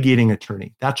a litigating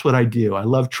attorney. That's what I do. I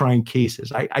love trying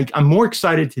cases. I'm more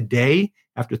excited today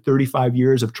after 35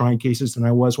 years of trying cases than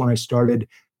I was when I started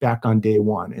back on day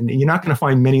one. And you're not going to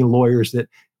find many lawyers that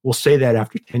will say that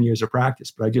after 10 years of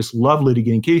practice, but I just love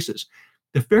litigating cases.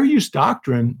 The fair use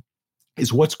doctrine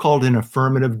is what's called an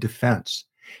affirmative defense.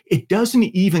 It doesn't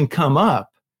even come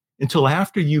up until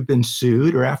after you've been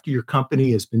sued or after your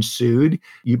company has been sued.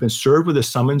 You've been served with a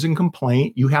summons and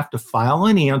complaint. You have to file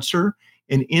an answer.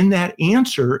 And in that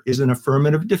answer is an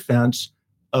affirmative defense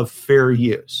of fair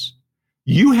use.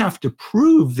 You have to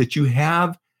prove that you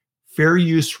have fair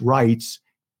use rights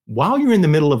while you're in the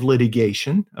middle of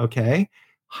litigation, okay?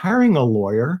 Hiring a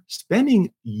lawyer,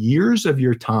 spending years of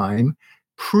your time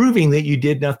proving that you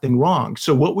did nothing wrong.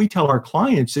 So what we tell our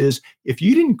clients is, if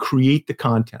you didn't create the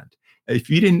content, if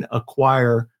you didn't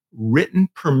acquire written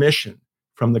permission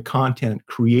from the content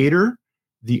creator,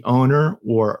 the owner,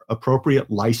 or appropriate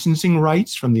licensing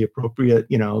rights from the appropriate,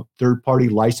 third-party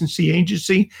licensing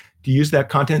agency to use that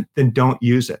content, then don't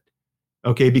use it.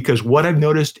 Okay, because what I've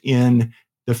noticed in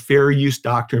the fair use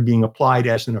doctrine being applied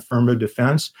as an affirmative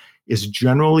defense is,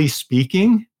 generally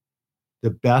speaking, the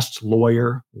best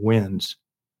lawyer wins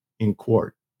in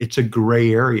court. It's a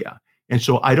gray area. And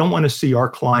so I don't want to see our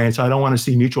clients, I don't want to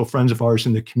see mutual friends of ours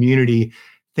in the community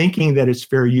thinking that it's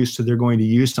fair use, so they're going to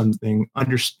use something,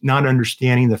 not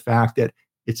understanding the fact that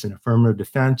it's an affirmative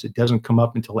defense. It doesn't come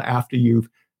up until after you've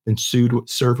been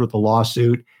served with a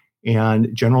lawsuit.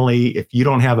 And generally, if you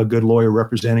don't have a good lawyer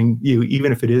representing you,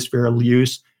 even if it is fair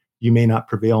use, you may not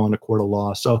prevail in a court of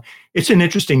law. So it's an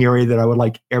interesting area that I would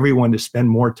like everyone to spend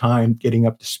more time getting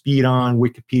up to speed on.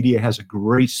 Wikipedia has a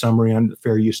great summary on the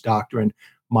fair use doctrine,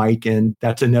 Mike, and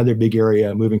that's another big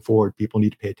area moving forward people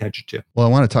need to pay attention to. Well, I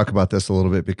want to talk about this a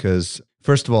little bit because,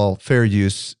 first of all, fair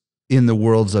use in the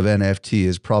worlds of NFT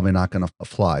is probably not going to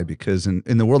fly, because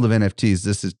in the world of NFTs,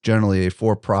 this is generally a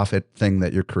for-profit thing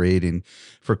that you're creating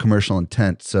for commercial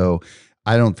intent. So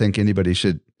I don't think anybody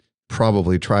should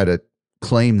probably try to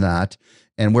claim that.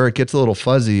 And where it gets a little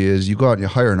fuzzy is you go out and you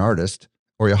hire an artist,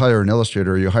 or you hire an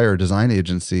illustrator, or you hire a design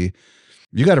agency.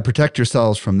 You got to protect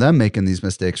yourselves from them making these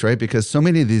mistakes, right? Because so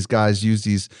many of these guys use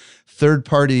these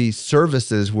third-party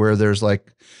services where there's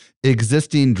like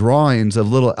existing drawings of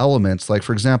little elements. Like,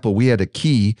 for example, we had a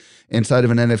key inside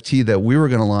of an NFT that we were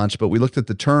going to launch, but we looked at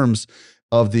the terms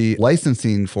of the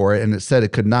licensing for it, and it said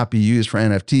it could not be used for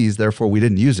NFTs. Therefore, we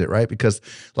didn't use it, right? Because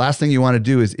last thing you want to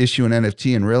do is issue an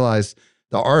NFT and realize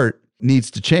the art needs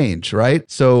to change, right?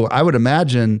 So I would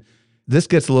imagine this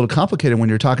gets a little complicated when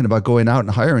you're talking about going out and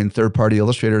hiring third-party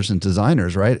illustrators and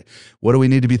designers, right? What do we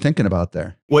need to be thinking about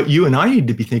there? What you and I need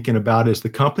to be thinking about is the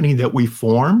company that we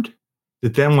formed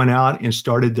that then went out and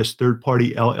started this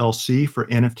third-party LLC for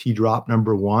NFT drop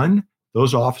number one.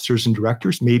 Those officers and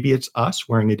directors, maybe it's us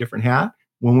wearing a different hat.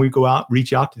 When we go out,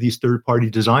 reach out to these third-party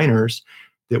designers,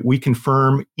 that we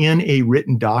confirm in a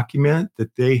written document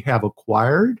that they have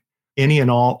acquired any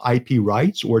and all IP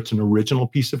rights, or it's an original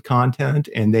piece of content,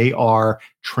 and they are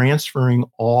transferring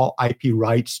all IP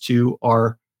rights to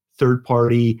our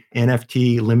third-party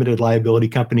NFT limited liability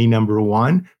company number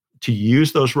one to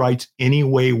use those rights any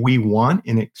way we want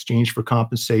in exchange for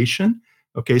compensation.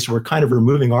 Okay, so we're kind of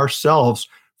removing ourselves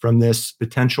from this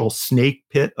potential snake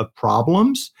pit of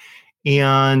problems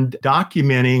and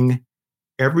documenting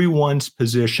everyone's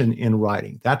position in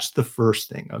writing. That's the first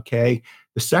thing, okay?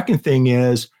 The second thing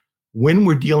is when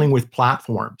we're dealing with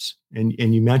platforms, and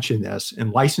you mentioned this,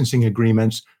 and licensing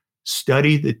agreements,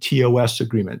 study the TOS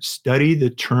agreement, study the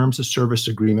terms of service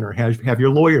agreement, or have your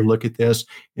lawyer look at this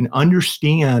and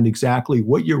understand exactly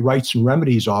what your rights and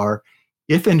remedies are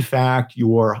if in fact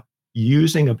you're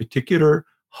using a particular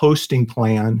hosting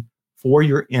plan for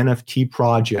your NFT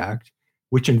project,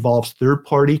 which involves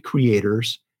third-party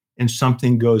creators, and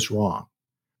something goes wrong.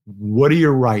 What are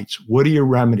your rights? What are your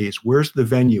remedies? Where's the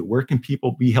venue? Where can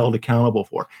people be held accountable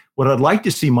for? What I'd like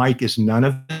to see, Mike, is none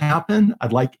of that happen.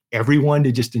 I'd like everyone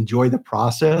to just enjoy the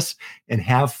process and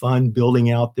have fun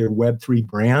building out their Web3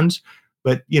 brands.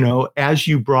 But, as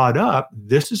you brought up,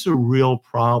 this is a real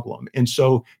problem. And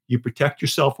so you protect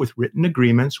yourself with written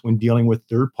agreements when dealing with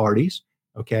third parties,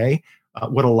 okay?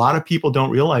 What a lot of people don't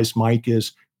realize, Mike,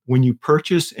 is when you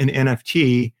purchase an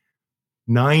NFT,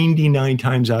 99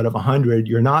 times out of 100,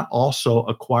 you're not also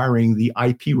acquiring the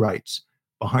IP rights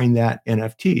behind that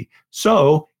NFT.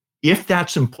 So if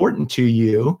that's important to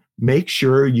you, make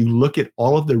sure you look at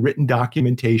all of the written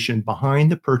documentation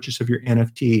behind the purchase of your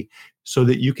NFT so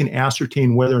that you can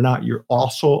ascertain whether or not you're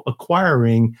also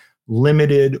acquiring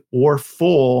limited or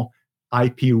full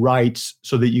IP rights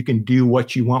so that you can do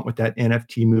what you want with that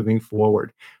NFT moving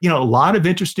forward. A lot of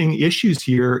interesting issues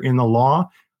here in the law.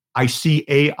 I see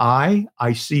AI,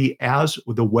 I see as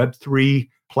the Web3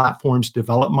 platforms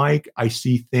develop, Mike, I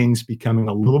see things becoming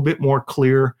a little bit more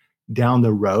clear down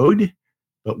the road.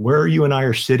 But where you and I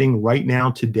are sitting right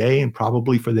now today, and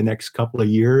probably for the next couple of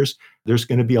years, there's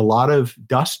going to be a lot of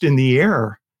dust in the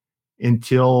air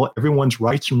until everyone's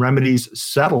rights and remedies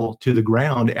settle to the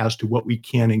ground as to what we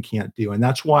can and can't do. And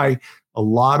that's why a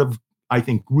lot of, I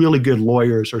think, really good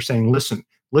lawyers are saying, listen,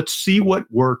 let's see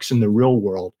what works in the real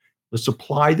world. Let's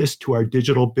apply this to our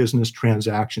digital business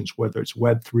transactions, whether it's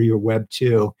Web3 or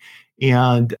Web2.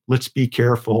 And let's be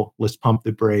careful. Let's pump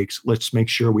the brakes. Let's make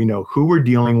sure we know who we're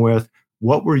dealing with,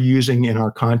 what we're using in our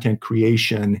content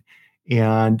creation,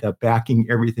 and backing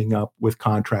everything up with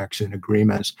contracts and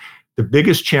agreements. The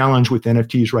biggest challenge with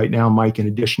NFTs right now, Mike, in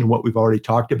addition to what we've already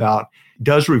talked about,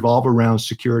 does revolve around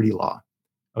security law.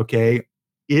 Okay.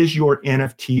 Is your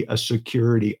NFT a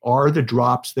security? Are the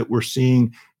drops that we're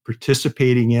seeing,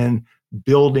 participating in,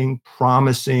 building,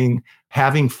 promising,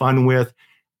 having fun with,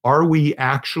 are we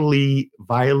actually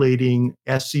violating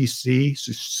SEC,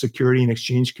 Security and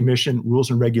Exchange Commission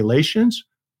rules and regulations,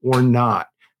 or not?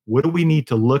 What do we need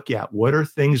to look at? What are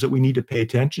things that we need to pay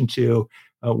attention to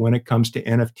when it comes to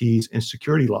NFTs and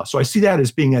security law? So I see that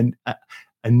as being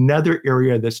another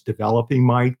area that's developing,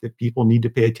 Mike, that people need to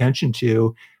pay attention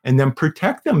to, and then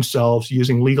protect themselves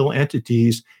using legal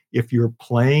entities. If you're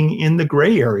playing in the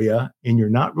gray area and you're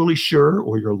not really sure,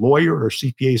 or your lawyer or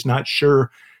CPA is not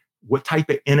sure what type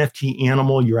of NFT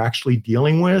animal you're actually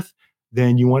dealing with,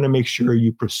 then you want to make sure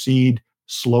you proceed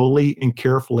slowly and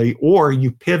carefully, or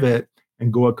you pivot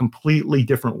and go a completely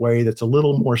different way that's a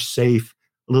little more safe,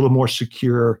 a little more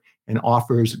secure, and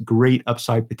offers great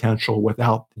upside potential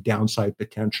without the downside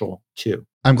potential too.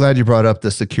 I'm glad you brought up the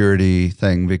security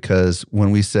thing, because when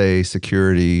we say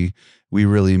security, we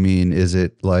really mean, is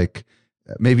it like,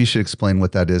 maybe you should explain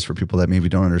what that is for people that maybe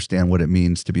don't understand what it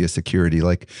means to be a security.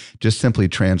 Like, just simply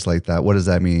translate that. What does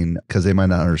that mean? Because they might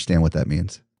not understand what that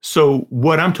means. So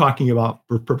what I'm talking about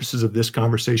for purposes of this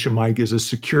conversation, Mike, is a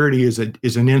security is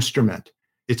an instrument.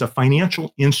 It's a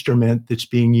financial instrument that's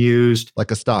being used.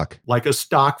 Like a stock. Like a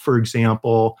stock, for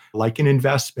example, like an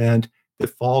investment that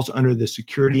falls under the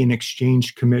Security and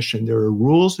Exchange Commission. There are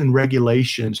rules and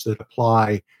regulations that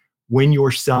apply when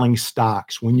you're selling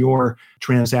stocks, when you're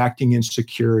transacting in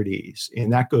securities.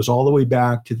 And that goes all the way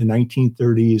back to the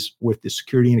 1930s with the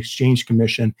Security and Exchange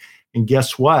Commission. And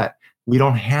guess what? We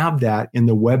don't have that in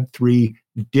the Web3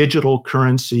 digital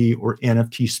currency or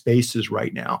NFT spaces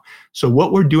right now. So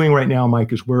what we're doing right now,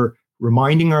 Mike, is we're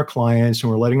reminding our clients and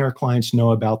we're letting our clients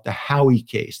know about the Howey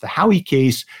case. The Howey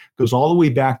case goes all the way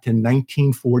back to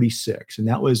 1946, and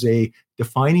that was a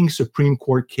defining Supreme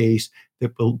Court case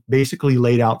that basically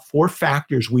laid out 4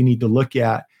 factors we need to look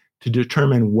at to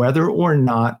determine whether or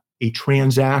not a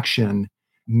transaction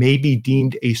may be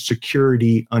deemed a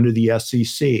security under the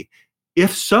SEC.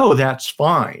 If so, that's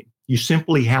fine. You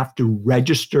simply have to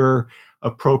register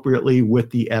appropriately with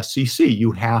the SEC.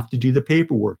 You have to do the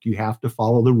paperwork. You have to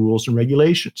follow the rules and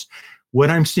regulations.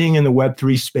 What I'm seeing in the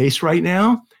Web3 space right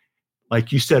now,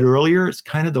 like you said earlier, it's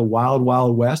kind of the wild,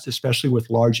 wild west, especially with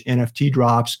large NFT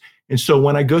drops. And so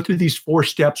when I go through these 4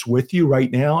 steps with you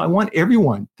right now, I want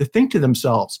everyone to think to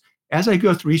themselves, as I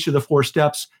go through each of the 4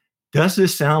 steps, does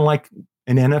this sound like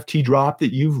an NFT drop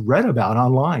that you've read about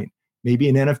online? Maybe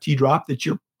an NFT drop that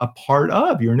you're a part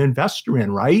of, you're an investor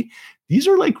in, right? These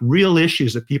are like real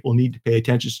issues that people need to pay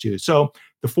attention to. So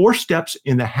the 4 steps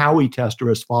in the Howey test are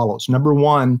as follows. Number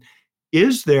 1,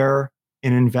 is there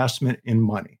an investment in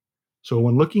money? So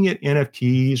when looking at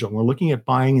NFTs or when we're looking at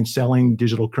buying and selling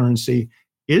digital currency,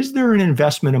 is there an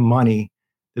investment of money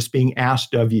that's being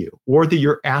asked of you or that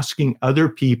you're asking other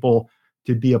people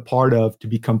to be a part of, to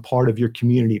become part of your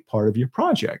community, part of your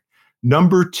project?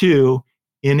 Number 2,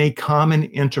 in a common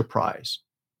enterprise.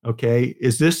 Okay,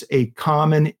 is this a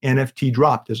common NFT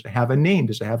drop? Does it have a name?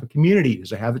 Does it have a community?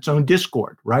 Does it have its own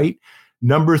Discord, right?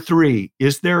 Number 3,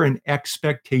 is there an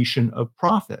expectation of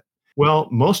profit? Well,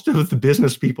 most of the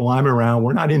business people I'm around,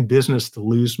 we're not in business to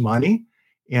lose money.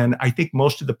 And I think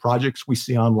most of the projects we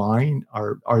see online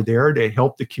are there to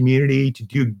help the community, to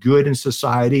do good in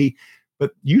society.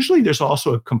 But usually there's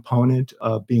also a component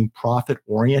of being profit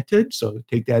oriented. So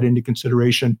take that into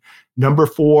consideration. Number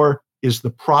 4, is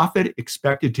the profit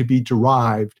expected to be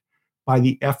derived by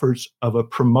the efforts of a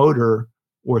promoter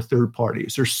or third party?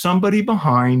 Is there somebody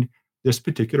behind this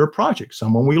particular project,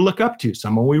 someone we look up to,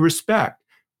 someone we respect?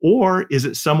 Or is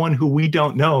it someone who we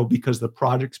don't know because the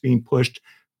project's being pushed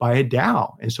by a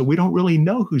DAO? And so we don't really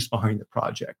know who's behind the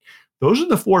project. Those are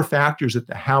the 4 factors that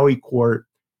the Howey court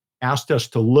asked us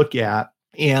to look at.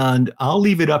 And I'll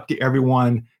leave it up to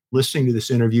everyone listening to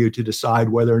this interview to decide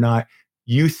whether or not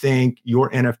you think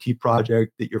your NFT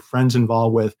project that your friend's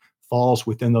involved with falls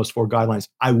within those 4 guidelines.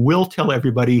 I will tell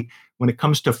everybody, when it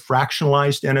comes to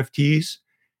fractionalized NFTs,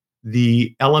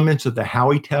 the elements of the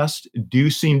Howey test do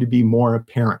seem to be more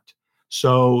apparent.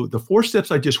 So the 4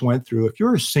 steps I just went through, if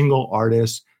you're a single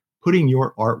artist putting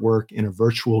your artwork in a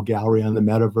virtual gallery on the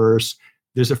metaverse,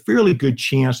 there's a fairly good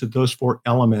chance that those 4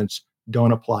 elements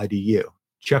don't apply to you.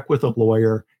 Check with a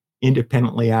lawyer,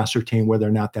 independently ascertain whether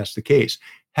or not that's the case.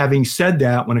 Having said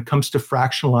that, when it comes to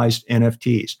fractionalized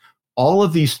NFTs, all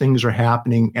of these things are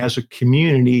happening as a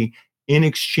community in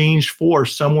exchange for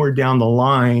somewhere down the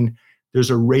line, there's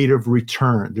a rate of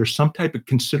return. There's some type of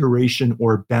consideration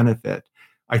or benefit.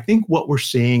 I think what we're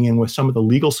seeing, and with some of the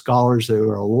legal scholars that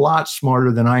are a lot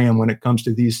smarter than I am when it comes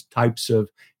to these types of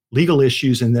legal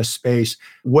issues in this space,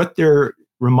 what they're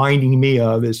reminding me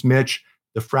of is, Mitch,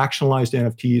 the fractionalized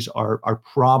NFTs are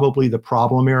probably the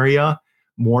problem area,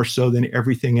 more so than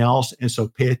everything else. And so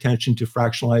pay attention to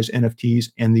fractionalized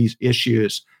NFTs and these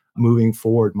issues moving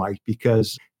forward, Mike,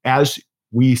 because as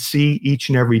we see each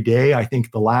and every day, I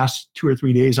think the last 2 or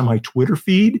 3 days on my Twitter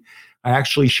feed, I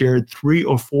actually shared 3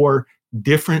 or 4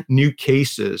 different new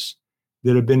cases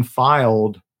that have been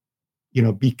filed,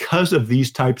 because of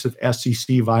these types of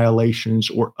SEC violations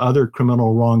or other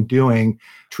criminal wrongdoing,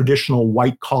 traditional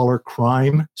white-collar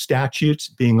crime statutes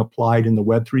being applied in the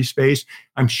Web3 space.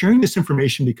 I'm sharing this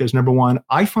information because, number 1,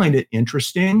 I find it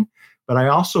interesting, but I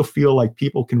also feel like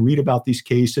people can read about these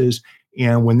cases,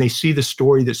 and when they see the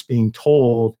story that's being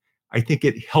told, I think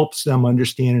it helps them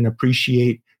understand and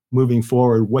appreciate moving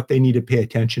forward what they need to pay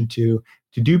attention to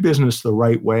do business the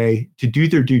right way, to do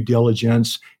their due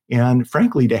diligence, and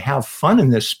frankly, to have fun in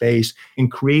this space and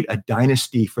create a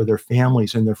dynasty for their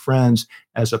families and their friends,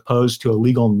 as opposed to a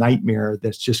legal nightmare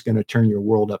that's just going to turn your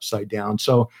world upside down.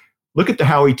 So look at the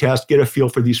Howey test, get a feel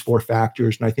for these 4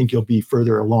 factors, and I think you'll be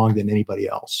further along than anybody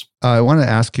else. I want to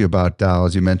ask you about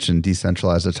DAOs. You mentioned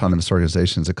decentralized autonomous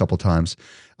organizations a couple times.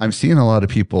 I'm seeing a lot of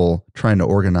people trying to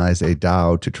organize a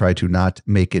DAO to try to not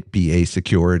make it be a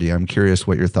security. I'm curious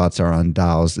what your thoughts are on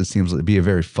DAOs. It seems to be a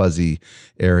very fuzzy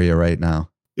area right now.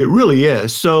 It really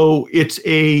is. So it's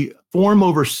a form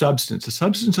over substance, a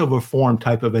substance over form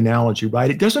type of analogy, right?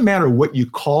 It doesn't matter what you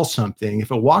call something.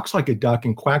 If it walks like a duck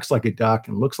and quacks like a duck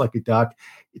and looks like a duck,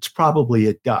 it's probably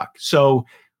a duck. So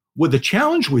with the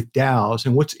challenge with DAOs,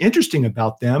 and what's interesting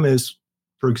about them is,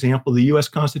 for example, the US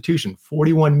Constitution,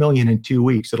 41 million in 2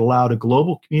 weeks. It allowed a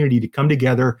global community to come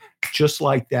together just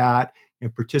like that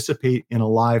and participate in a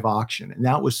live auction. And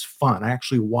that was fun. I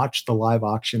actually watched the live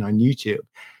auction on YouTube.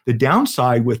 The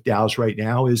downside with DAOs right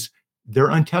now is they're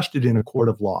untested in a court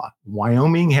of law.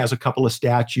 Wyoming has a couple of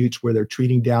statutes where they're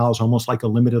treating DAOs almost like a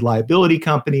limited liability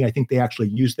company. I think they actually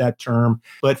use that term.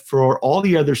 But for all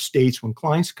the other states, when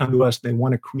clients come to us, they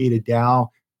want to create a DAO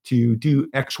to do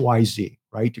XYZ,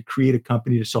 right? To create a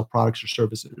company to sell products or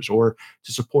services or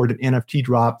to support an NFT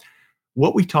drop.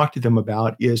 What we talk to them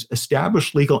about is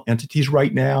established legal entities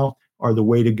right now are the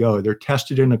way to go. They're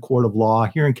tested in a court of law.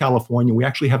 Here in California, we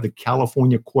actually have the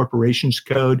California Corporations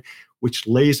Code, which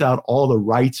lays out all the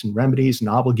rights and remedies and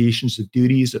obligations and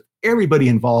duties of everybody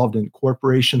involved in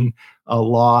corporation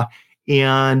law.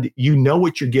 And you know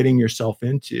what you're getting yourself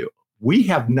into. We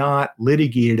have not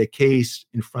litigated a case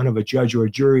in front of a judge or a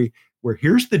jury where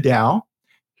here's the DAO,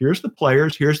 here's the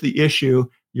players, here's the issue.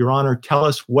 Your Honor, tell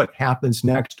us what happens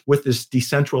next with this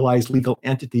decentralized legal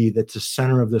entity that's the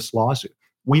center of this lawsuit.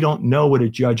 We don't know what a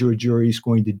judge or a jury is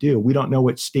going to do. We don't know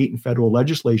what state and federal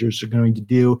legislatures are going to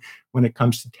do when it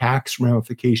comes to tax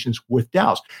ramifications with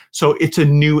DAOs. So it's a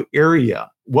new area.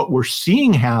 What we're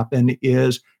seeing happen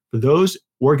is for those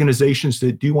organizations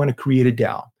that do want to create a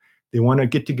DAO, they want to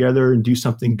get together and do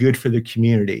something good for the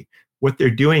community. What they're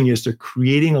doing is they're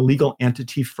creating a legal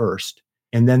entity first,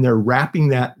 and then they're wrapping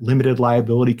that limited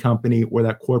liability company or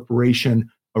that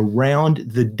corporation around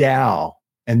the DAO,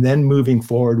 and then moving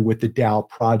forward with the DAO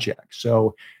project.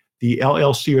 So the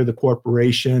LLC or the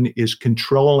corporation is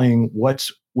controlling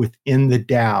what's within the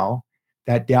DAO.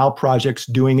 That DAO project's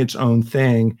doing its own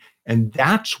thing. And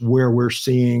that's where we're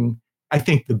seeing, I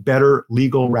think, the better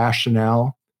legal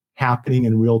rationale happening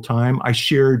in real time. I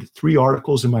shared 3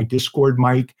 articles in my Discord,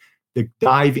 Mike, that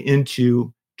dive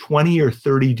into 20 or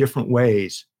 30 different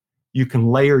ways you can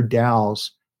layer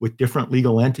DAOs with different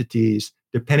legal entities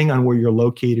depending on where you're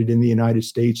located in the United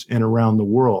States and around the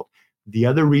world. The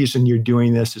other reason you're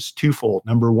doing this is twofold.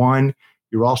 Number one,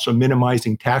 you're also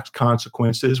minimizing tax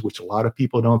consequences, which a lot of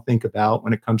people don't think about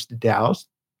when it comes to DAOs.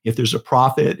 If there's a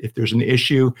profit, if there's an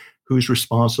issue, who's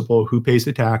responsible, who pays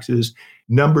the taxes?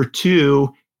 Number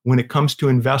two, when it comes to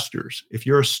investors, if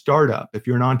you're a startup, if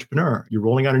you're an entrepreneur, you're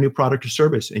rolling out a new product or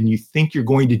service, and you think you're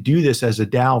going to do this as a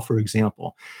DAO, for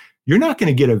example, you're not going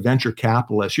to get a venture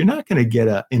capitalist. You're not going to get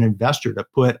an investor to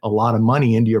put a lot of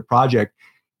money into your project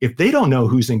if they don't know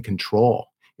who's in control,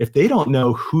 if they don't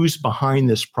know who's behind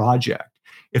this project,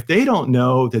 if they don't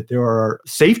know that there are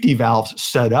safety valves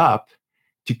set up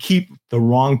to keep the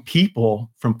wrong people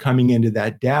from coming into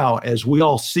that DAO. As we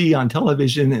all see on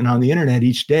television and on the internet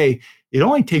each day, it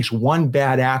only takes one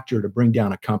bad actor to bring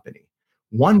down a company,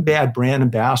 one bad brand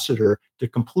ambassador to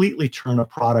completely turn a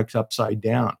product upside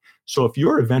down. So if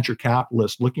you're a venture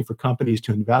capitalist looking for companies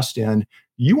to invest in,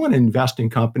 you want to invest in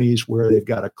companies where they've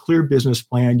got a clear business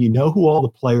plan. You know who all the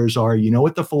players are. You know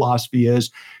what the philosophy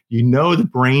is. You know the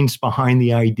brains behind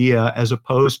the idea, as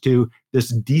opposed to this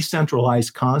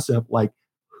decentralized concept like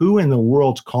who in the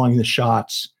world's calling the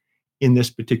shots in this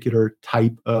particular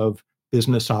type of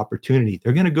business opportunity.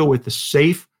 They're going to go with the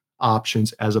safe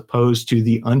options as opposed to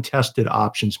the untested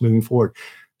options moving forward.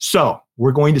 So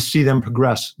we're going to see them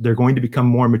progress. They're going to become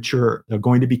more mature. They're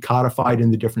going to be codified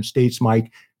in the different states,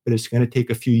 Mike, but it's going to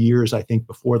take a few years, I think,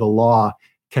 before the law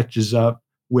catches up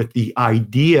with the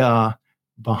idea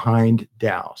behind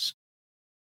DAOs.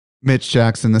 Mitch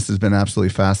Jackson, this has been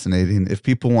absolutely fascinating. If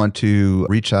people want to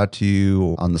reach out to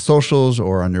you on the socials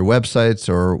or on your websites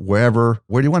or wherever,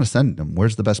 where do you want to send them?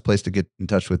 Where's the best place to get in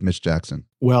touch with Mitch Jackson?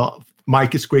 Well,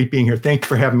 Mike, it's great being here. Thank you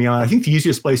for having me on. I think the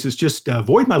easiest place is just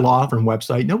avoid my law firm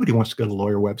website. Nobody wants to go to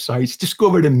lawyer websites. Just go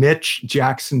over to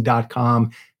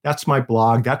mitchjackson.com. That's my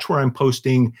blog. That's where I'm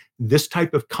posting this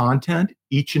type of content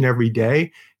each and every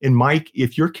day. And Mike,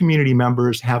 if your community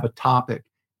members have a topic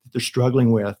that they're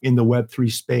struggling with in the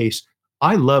Web3 space,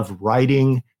 I love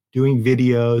writing, doing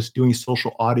videos, doing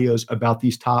social audios about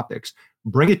these topics.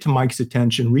 Bring it to Mike's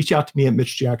attention. Reach out to me at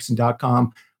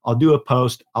mitchjackson.com. I'll do a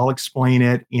post, I'll explain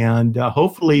it, and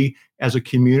hopefully as a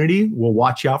community, we'll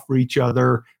watch out for each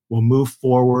other, we'll move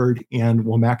forward, and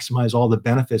we'll maximize all the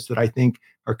benefits that I think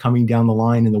are coming down the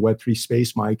line in the Web3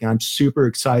 space, Mike. And I'm super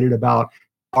excited about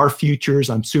our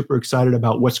futures. I'm super excited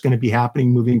about what's going to be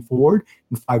happening moving forward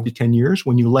in 5 to 10 years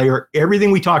when you layer everything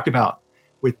we talked about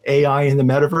with AI in the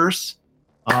metaverse.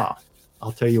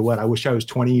 I'll tell you what, I wish I was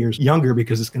 20 years younger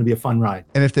because it's going to be a fun ride.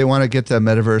 And if they want to get the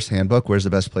Metaverse Handbook, where's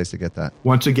the best place to get that?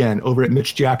 Once again, over at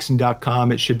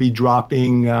mitchjackson.com. It should be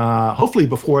dropping hopefully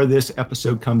before this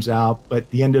episode comes out, but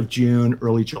the end of June,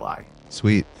 early July.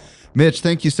 Sweet. Mitch,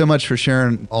 thank you so much for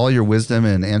sharing all your wisdom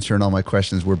and answering all my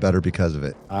questions. We're better because of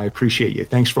it. I appreciate you.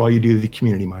 Thanks for all you do to the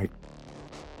community, Mike.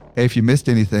 Hey, if you missed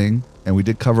anything, and we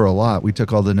did cover a lot, we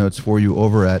took all the notes for you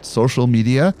over at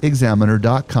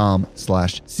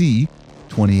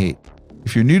socialmediaexaminer.com/C28.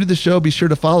 If you're new to the show, be sure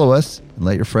to follow us and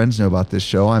let your friends know about this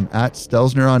show. I'm at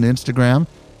Stelzner on Instagram,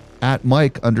 at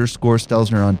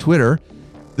Mike_Stelzner on Twitter.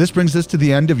 This brings us to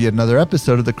the end of yet another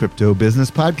episode of the Crypto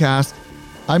Business Podcast.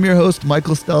 I'm your host,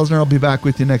 Michael Stelzner. I'll be back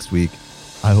with you next week.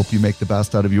 I hope you make the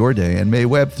best out of your day, and may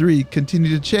Web3 continue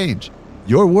to change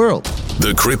your world.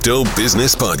 The Crypto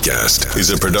Business Podcast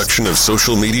is a production of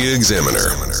Social Media Examiner.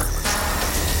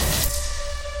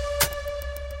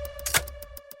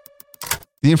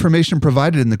 The information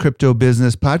provided in the Crypto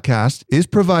Business Podcast is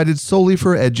provided solely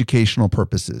for educational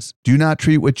purposes. Do not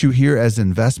treat what you hear as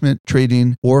investment,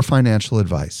 trading, or financial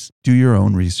advice. Do your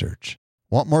own research.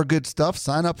 Want more good stuff?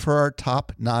 Sign up for our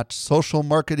top-notch social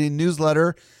marketing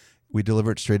newsletter. We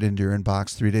deliver it straight into your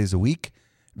inbox 3 days a week.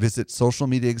 Visit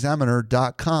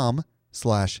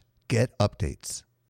socialmediaexaminer.com/get updates.